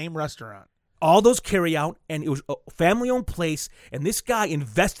at the same restaurant. All those carry out, and it was a family-owned place. And this guy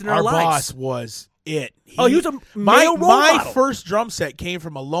invested in our Our lives. boss was it. He was a my male role model. first drum set came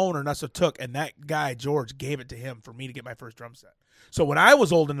from a loan Ernesto took, and that guy George gave it to him for me to get my first drum set. So when I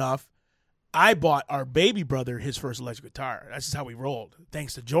was old enough, I bought our baby brother his first electric guitar. That's just how we rolled,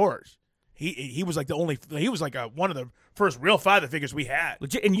 thanks to George. He was like one of the first real father figures we had.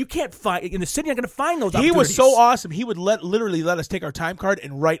 Legit, and you can't find in the city. You're not going to find those. He was opportunities. so awesome. He would literally let us take our time card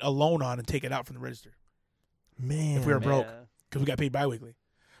and write a loan on and take it out from the register Man. if we were broke Yeah. because we got paid biweekly.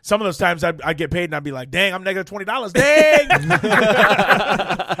 Some of those times I'd get paid and I'd be like, "Dang, I'm negative $20. Dang!"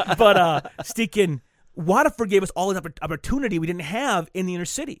 But Steakin, Waterford gave us all this opportunity we didn't have in the inner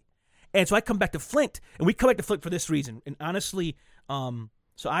city, and so I come back to Flint, and we come back to Flint for this reason. And honestly, so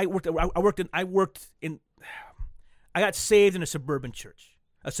I got saved in a suburban church,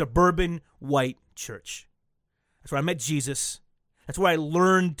 a suburban white church. That's where I met Jesus. That's where I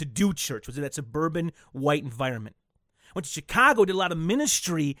learned to do church, was in that suburban white environment. Went to Chicago, did a lot of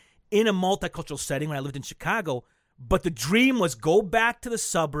ministry in a multicultural setting when I lived in Chicago, but the dream was go back to the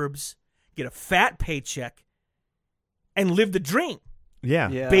suburbs, get a fat paycheck, and live the dream. Yeah.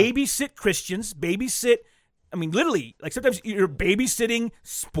 Babysit Christians, literally, like sometimes you're babysitting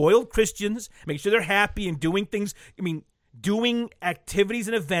spoiled Christians, making sure they're happy and doing things, doing activities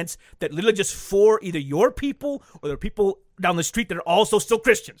and events that literally just for either your people or the people down the street that are also still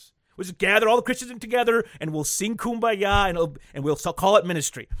Christians. We'll just gather all the Christians together and we'll sing Kumbaya and we'll call it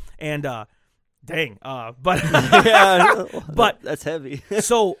ministry. And, but Yeah, But- that's heavy.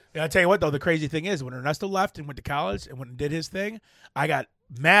 so Yeah, I'll tell you what, though, the crazy thing is when Ernesto left and went to college and went and did his thing, I got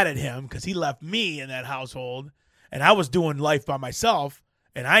mad at him because he left me in that household, and I was doing life by myself,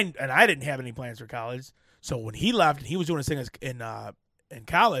 and I didn't have any plans for college. So when he left and he was doing his thing in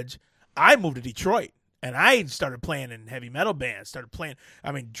college, I moved to Detroit, and I started playing in heavy metal bands, started playing,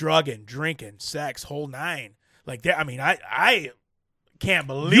 drugging, drinking, sex, whole nine. Like that, I can't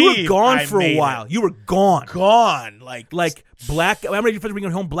believe you were gone I for a made while. it. You were gone. Gone. Like Black. I remember your friends bringing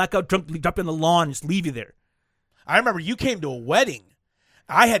home blackout, drunk, drop in the lawn, and just leave you there. I remember you came to a wedding.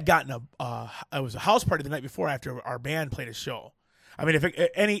 I had gotten it was a house party the night before after our band played a show. Our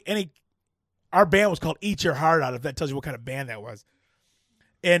band was called Eat Your Heart Out, if that tells you what kind of band that was.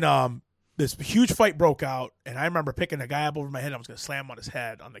 And this huge fight broke out, and I remember picking a guy up over my head. I was going to slam him on his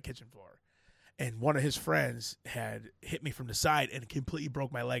head on the kitchen floor. And one of his friends had hit me from the side and completely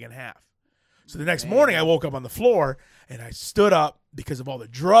broke my leg in half. So the next morning, I woke up on the floor, and I stood up because of all the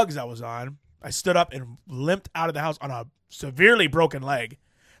drugs I was on. I stood up and limped out of the house on a severely broken leg.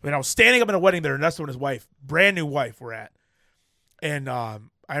 I was standing up in a wedding that Ernesto and his wife, brand new wife, were at. And I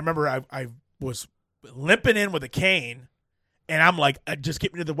remember I was limping in with a cane, and I'm like, just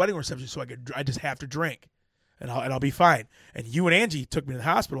get me to the wedding reception so I just have to drink, and I'll be fine. And you and Angie took me to the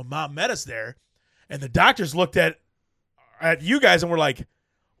hospital. Mom met us there, and the doctors looked at you guys and were like,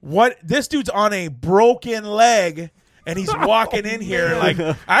 "What? This dude's on a broken leg, and he's walking in here like."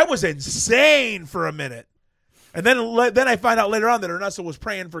 I was insane for a minute, and then I find out later on that Ernesto was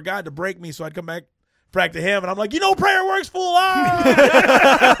praying for God to break me so I'd come back to him, and I'm like, prayer works, fool.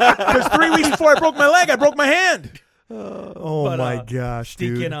 Because 3 weeks before I broke my leg, I broke my hand. Oh But, my gosh,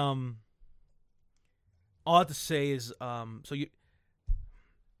 dude. Deacon, all I have to say is, when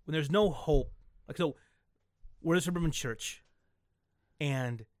there's no hope, we're in a suburban church,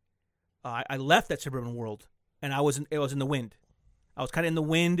 and I left that suburban world, and I was in the wind. I was kind of in the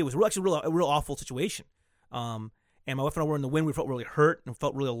wind. It was actually a real awful situation. And my wife and I were in the wind. We felt really hurt and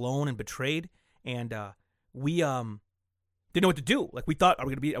felt really alone and betrayed, and we didn't know what to do. Like we thought, are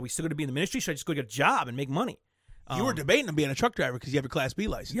we still going to be in the ministry? Should I just go get a job and make money? You were debating on being a truck driver because you have a Class B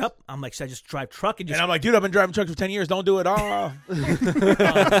license. Yep. I'm like, should I just drive truck and just? And I'm like, dude, I've been driving trucks for 10 years. Don't do it. Oh.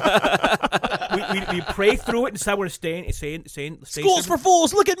 we pray through it and decide we're going to stay. Schools for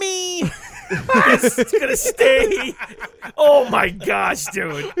fools. Look at me. It's going to stay. Oh my gosh,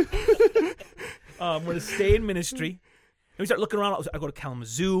 dude. I'm going to stay in ministry. And we start looking around. I go to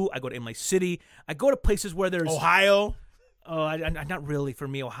Kalamazoo. I go to Imlay City. I go to places where there's Ohio. Oh, not really for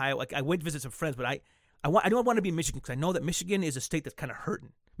me, Ohio. Like I went to visit some friends, but I don't want to be in Michigan because I know that Michigan is a state that's kind of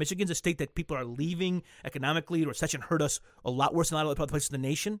hurting. Michigan's a state that people are leaving economically. The recession hurt us a lot worse than a lot of other places in the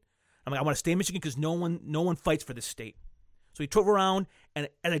nation. I'm like, I want to stay in Michigan because no one fights for this state. So we drove around, and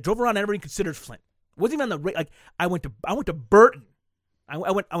I drove around, and everybody considered Flint. It wasn't even on the I went to Burton.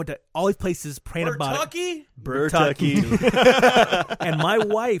 I went to all these places praying about it. Bertucky. And my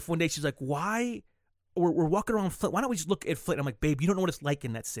wife one day she's like, "Why? We're walking around Flint. Why don't we just look at Flint?" I'm like, "Babe, you don't know what it's like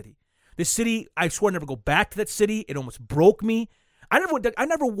in that city. This city, I swore I'd never go back to that city. It almost broke me. I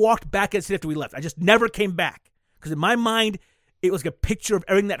never walked back in the city after we left. I just never came back because in my mind, it was like a picture of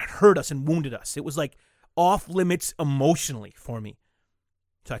everything that hurt us and wounded us. It was like off limits emotionally for me.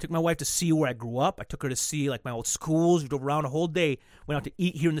 So I took my wife to see where I grew up. I took her to see like my old schools. We drove around a whole day. Went out to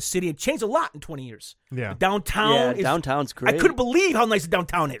eat here in the city. It changed a lot in 20 years. Yeah. The downtown. Yeah, downtown's great. I couldn't believe how nice the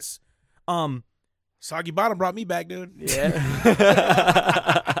downtown is. Soggy Bottom brought me back, dude.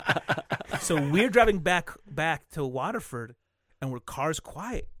 Yeah. So we're driving back to Waterford, and we're car's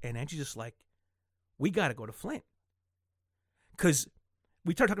quiet, and Angie's just like, we got to go to Flint. Because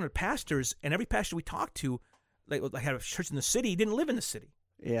we started talking to pastors, and every pastor we talked to, like had a church in the city, didn't live in the city.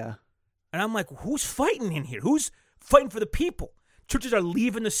 Yeah. And I'm like, who's fighting in here? Who's fighting for the people? Churches are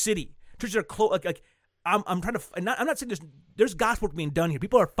leaving the city. Churches are close. Like I'm trying to. I'm not saying there's gospel work being done here.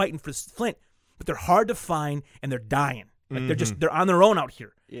 People are fighting for Flint, but they're hard to find and they're dying. Like they're on their own out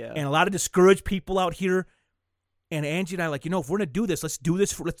here. Yeah. And a lot of discouraged people out here. And Angie and I are like, if we're gonna do this, let's do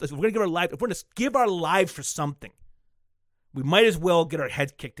this. We're gonna give our life. If we're gonna give our lives for something, we might as well get our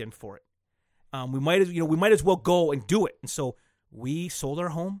heads kicked in for it. We might as well go and do it. And so we sold our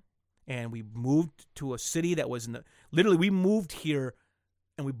home and we moved to a city that was literally we moved here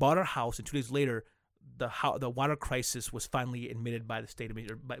and we bought our house. And 2 days later, the water crisis was finally admitted by the state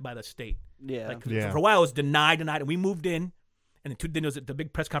by the state. Yeah. For a while it was denied, and we moved in. And then there was the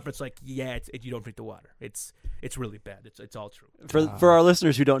big press conference, like, you don't drink the water. It's really bad. It's all true. For our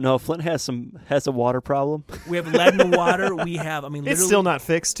listeners who don't know, Flint has a water problem. We have lead in the water. We have, it's still not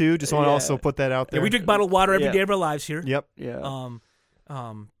fixed too. Just want to also put that out there. Yeah, we drink bottled water every day of our lives here. Yep. Yeah.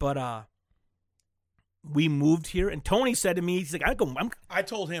 But we moved here, and Tony said to me, he's like, I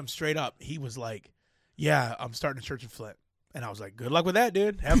told him straight up. He was like, "Yeah, I'm starting a church in Flint." And I was like, "Good luck with that,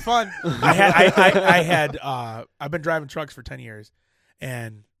 dude. Have fun." I've been driving trucks for 10 years,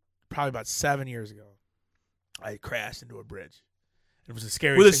 and probably about 7 years ago, I crashed into a bridge. It was the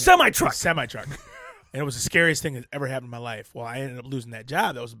scariest with a thing. semi-truck. And it was the scariest thing that ever happened in my life. Well, I ended up losing that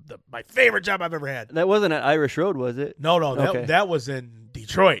job. That was my favorite job I've ever had. That wasn't at Irish Road, was it? No, Okay. that was in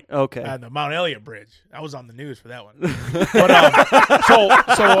Detroit. Okay. On the Mount Elliott Bridge. I was on the news for that one. But so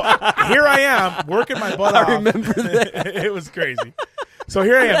here I am working my butt off. I remember that. It was crazy. So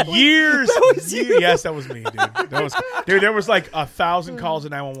here I am, years. Yes, that was me, dude. There was like 1,000 calls to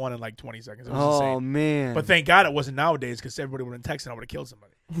 911 in like 20 seconds. It was insane. Man. But thank God it wasn't nowadays because everybody would have texted and I would have killed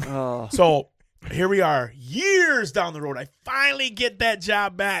somebody. Oh. So here we are, years down the road. I finally get that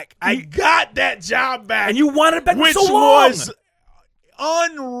job back. I got that job back. And you wanted it back which so long. was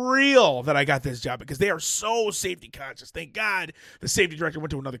unreal that I got this job because they are so safety conscious. Thank God the safety director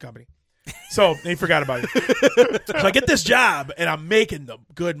went to another company. So they forgot about it. So I get this job, and I'm making the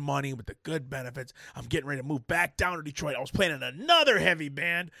good money with the good benefits. I'm getting ready to move back down to Detroit. I was playing in another heavy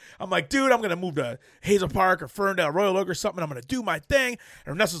band. I'm like, dude, I'm going to move to Hazel Park or Ferndale, Royal Oak or something. I'm going to do my thing.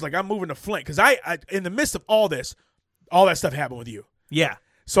 And Nessa's like, I'm moving to Flint. Because I, in the midst of all this, all that stuff happened with you. Yeah.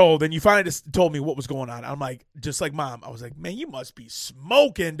 So then you finally just told me what was going on. I'm like, just like Mom, I was like, man, you must be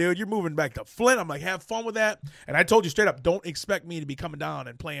smoking, dude. You're moving back to Flint. I'm like, have fun with that. And I told you straight up, don't expect me to be coming down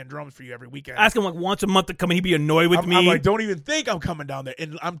and playing drums for you every weekend. Ask him like once a month to come and he'd be annoyed with me. I'm like, don't even think I'm coming down there.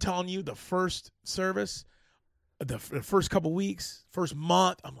 And I'm telling you, the first service, the first couple weeks, first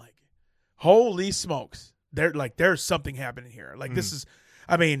month, I'm like, holy smokes. There's something happening here. Like this is,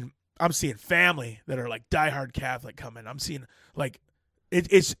 I'm seeing family that are like diehard Catholic coming. I'm seeing like,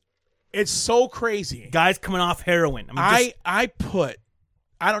 it's so crazy. Guys coming off heroin. I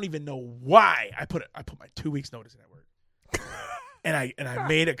don't even know why I put my 2 weeks notice in at work. and I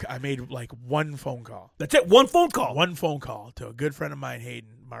made like one phone call. That's it. One phone call. One phone call to a good friend of mine,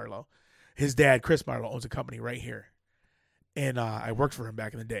 Hayden Marlowe. His dad, Chris Marlowe, owns a company right here. And I worked for him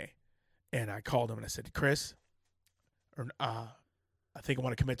back in the day. And I called him and I said, Chris, I think I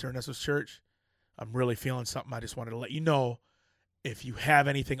want to commit to Ernesto's church. I'm really feeling something. I just wanted to let you know if you have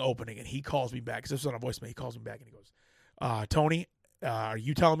anything opening. And he calls me back, because this was on a voicemail. He calls me back and he goes, Tony, are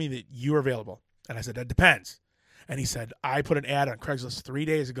you telling me that you are available? And I said, that depends. And he said, I put an ad on Craigslist 3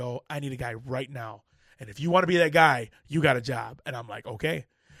 days ago. I need a guy right now. And if you want to be that guy, you got a job. And I'm like, okay.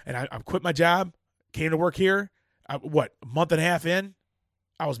 And I quit my job, came to work here. A month and a half in,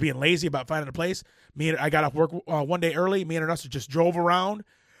 I was being lazy about finding a place. I got off work one day early. Me and Ernesto just drove around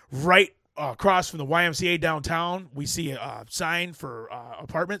right across from the YMCA downtown. We see a sign for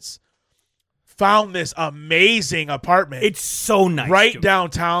apartments. Found this amazing apartment. It's so nice. Right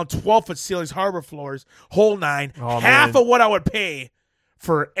downtown, 12-foot ceilings, harbor floors, whole nine. Oh, half man. of what I would pay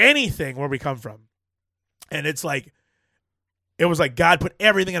for anything where we come from. And it's like, it was like God put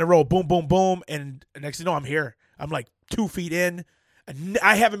everything in a row, boom, boom, boom. And next thing you know, I'm here. I'm like 2 feet in. And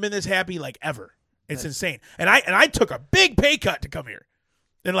I haven't been this happy like ever. It's insane. And I took a big pay cut to come here.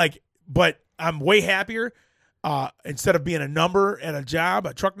 And like, but I'm way happier. Instead of being a number at a job,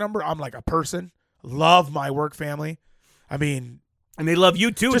 a truck number, I'm like a person. Love my work family. I mean, and they love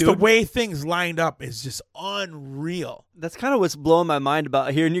you too, just dude. the way things lined up is just unreal. That's kind of what's blowing my mind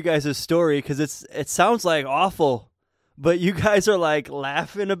about hearing you guys' story, because it sounds like awful, but you guys are like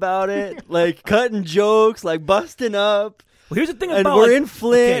laughing about it, like cutting jokes, like busting up. Well, here's the thing And about we're like, in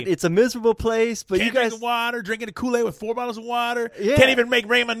Flint. okay, It's a miserable place, but Can't you guys. drink the water, drinking the Kool-Aid with 4 bottles of water. Yeah. Can't even make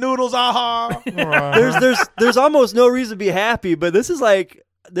ramen noodles. Aha! There's almost no reason to be happy, but this is like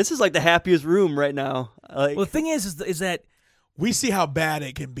the happiest room right now. Like, well, the thing is that We see how bad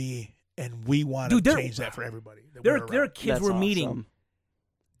it can be, and we want to Dude, change that for everybody. that there we're are around. kids that's we're meeting, awesome.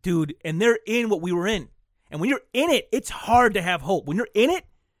 dude, and they're in what we were in. And when you're in it, it's hard to have hope. When you're in it,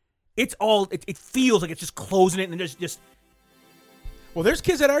 it's all it feels like it's just closing it and just. Well, there's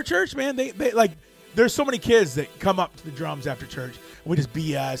kids at our church, man. They like. There's so many kids that come up to the drums after church. We just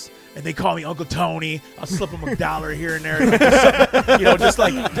BS, and they call me Uncle Tony. I'll slip them $1 here and there. Just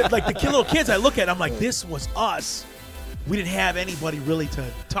like the little kids I look at, I'm like, this was us. We didn't have anybody really to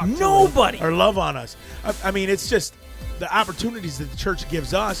talk to. Nobody. Or love on us. I mean, it's just the opportunities that the church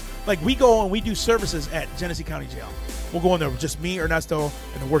gives us. Like, we go and we do services at Genesee County Jail. We'll go in there with just me, Ernesto,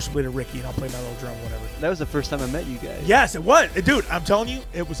 and the worship leader, Ricky, and I'll play my little drum, whatever. That was the first time I met you guys. Yes, it was. Dude, I'm telling you,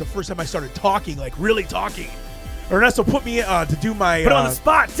 it was the first time I started talking, like really talking. Ernesto put me to do my... Put on the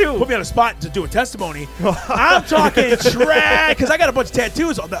spot, too. Put me on the spot to do a testimony. I'm talking trash because I got a bunch of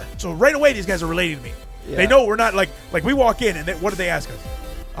tattoos. So right away, these guys are relating to me. Yeah. They know we're not like we walk in, and what did they ask us?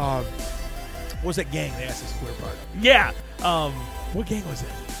 What was that gang they asked us if we were part of? Yeah. What gang was it?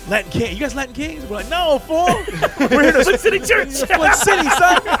 Latin King. You guys Latin Kings? We're like, no, fool. We're here to Flint City Church. Flint City,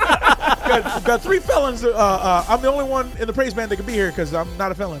 son. got 3 felons. I'm the only one in the praise band that can be here because I'm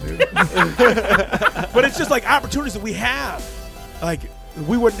not a felon, dude. But it's just like opportunities that we have, like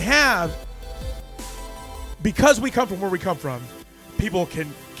we wouldn't have because we come from where we come from. People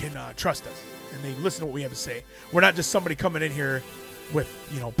can trust us and they listen to what we have to say. We're not just somebody coming in here with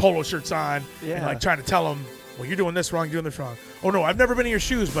polo shirts on and like trying to tell them, well, you're doing this wrong, you're doing this wrong. Oh, no, I've never been in your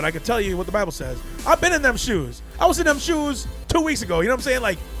shoes, but I can tell you what the Bible says. I've been in them shoes. I was in them shoes 2 weeks ago. You know what I'm saying?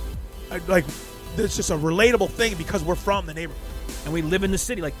 Like, it's just a relatable thing because we're from the neighborhood. And we live in the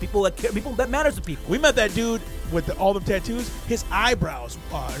city, like people that matters to people. We met that dude with all them tattoos. His eyebrows,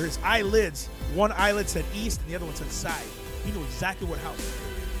 or his eyelids, one eyelid said east and the other one said side. He knew exactly what house.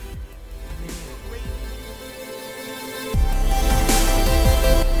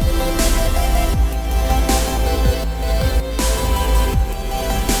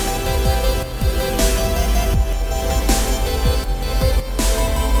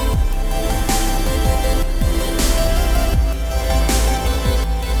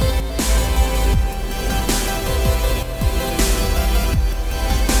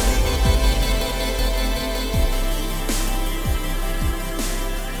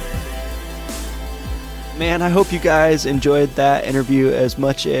 Man, I hope you guys enjoyed that interview as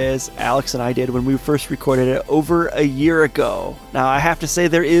much as Alex and I did when we first recorded it over a year ago. Now, I have to say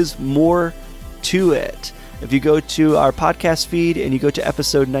there is more to it. If you go to our podcast feed and you go to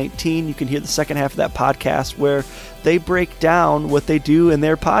episode 19, you can hear the second half of that podcast where they break down what they do in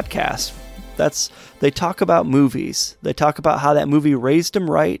their podcast. They talk about movies. They talk about how that movie raised them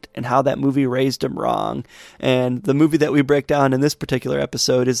right and how that movie raised them wrong. And the movie that we break down in this particular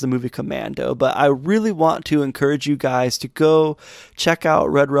episode is the movie Commando. But I really want to encourage you guys to go check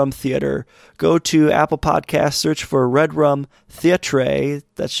out Red Rum Theater. Go to Apple Podcasts, search for Red Rum Theatre.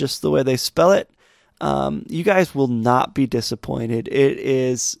 That's just the way they spell it. You guys will not be disappointed. It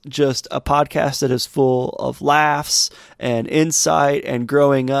is just a podcast that is full of laughs and insight and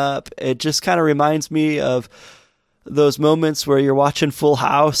growing up. It just kind of reminds me of those moments where you're watching Full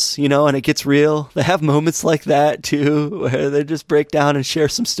House, and it gets real. They have moments like that too, where they just break down and share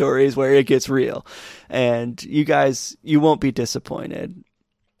some stories where it gets real. And you guys, you won't be disappointed.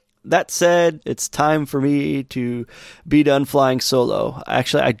 That said, it's time for me to be done flying solo.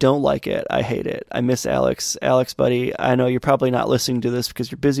 Actually, I don't like it. I hate it. I miss Alex. Alex, buddy, I know you're probably not listening to this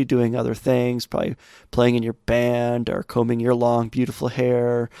because you're busy doing other things, probably playing in your band or combing your long, beautiful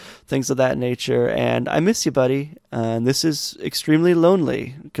hair, things of that nature. And I miss you, buddy. And this is extremely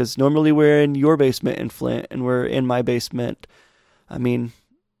lonely because normally we're in your basement in Flint and we're in my basement. I mean,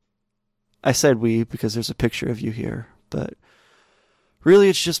 I said we because there's a picture of you here, but... really,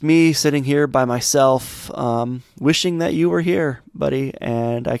 it's just me sitting here by myself, wishing that you were here, buddy.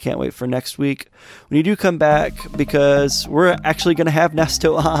 And I can't wait for next week when you do come back, because we're actually going to have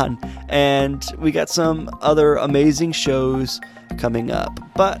Nesto on, and we got some other amazing shows coming up.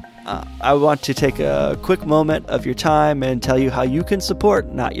 But I want to take a quick moment of your time and tell you how you can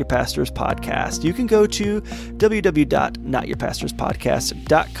support Not Your Pastor's Podcast. You can go to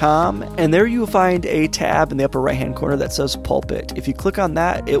www.notyourpastorspodcast.com, and there you will find a tab in the upper right-hand corner that says Pulpit. If you click on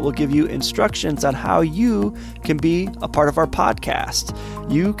that, it will give you instructions on how you can be a part of our podcast.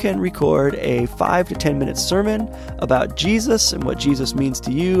 You can record a 5 to 10 minute sermon about Jesus and what Jesus means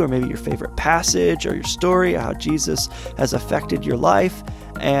to you, or maybe your favorite passage or your story, or how Jesus has affected your life.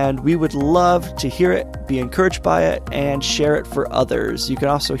 And we would love to hear it, be encouraged by it, and share it for others. You can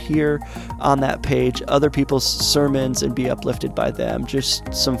also hear on that page other people's sermons and be uplifted by them.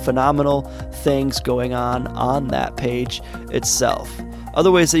 Just some phenomenal things going on that page itself. Other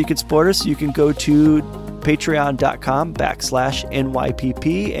ways that you can support us, you can go to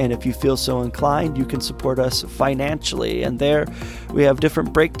patreon.com/NYPP, and if you feel so inclined, you can support us financially. And there we have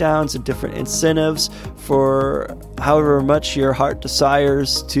different breakdowns and different incentives for however much your heart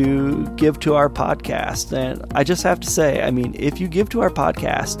desires to give to our podcast. And I just have to say, I mean, if you give to our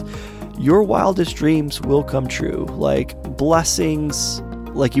podcast, your wildest dreams will come true, like blessings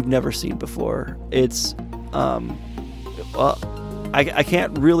like you've never seen before. It's I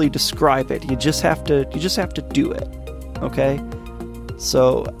can't really describe it. You just have to do it. Okay?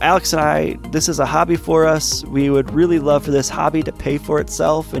 So Alex and I, this is a hobby for us. We would really love for this hobby to pay for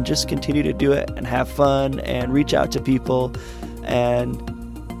itself and just continue to do it and have fun and reach out to people and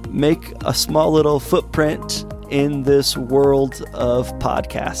make a small little footprint in this world of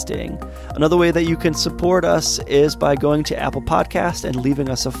podcasting. Another way that you can support us is by going to Apple Podcast and leaving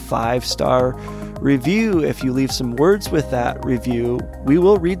us a 5-star review. If you leave some words with that review, we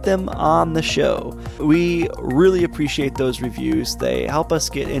will read them on the show. We really appreciate those reviews. They help us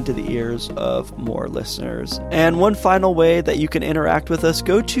get into the ears of more listeners. And one final way that you can interact with us,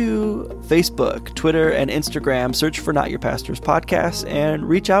 go to Facebook, Twitter, and Instagram, search for Not Your Pastor's Podcast, and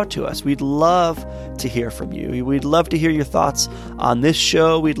reach out to us. We'd love to hear from you. We'd love to hear your thoughts on this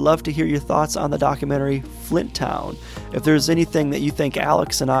show. We'd love to hear your thoughts on the documentary Flint Town. If there's anything that you think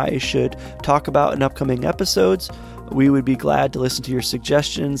Alex and I should talk about in upcoming episodes, we would be glad to listen to your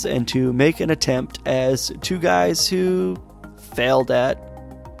suggestions and to make an attempt as two guys who failed at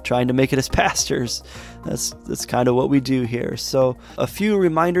trying to make it as pastors. That's kind of what we do here. So a few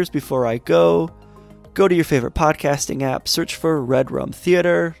reminders before I go. Go to your favorite podcasting app, search for Red Rum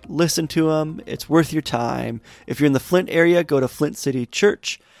Theater, listen to them. It's worth your time. If you're in the Flint area, go to Flint City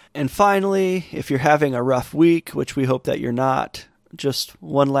Church. And finally, if you're having a rough week, which we hope that you're not, just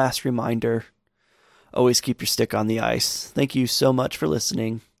one last reminder, always keep your stick on the ice. Thank you so much for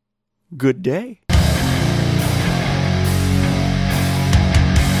listening. Good day.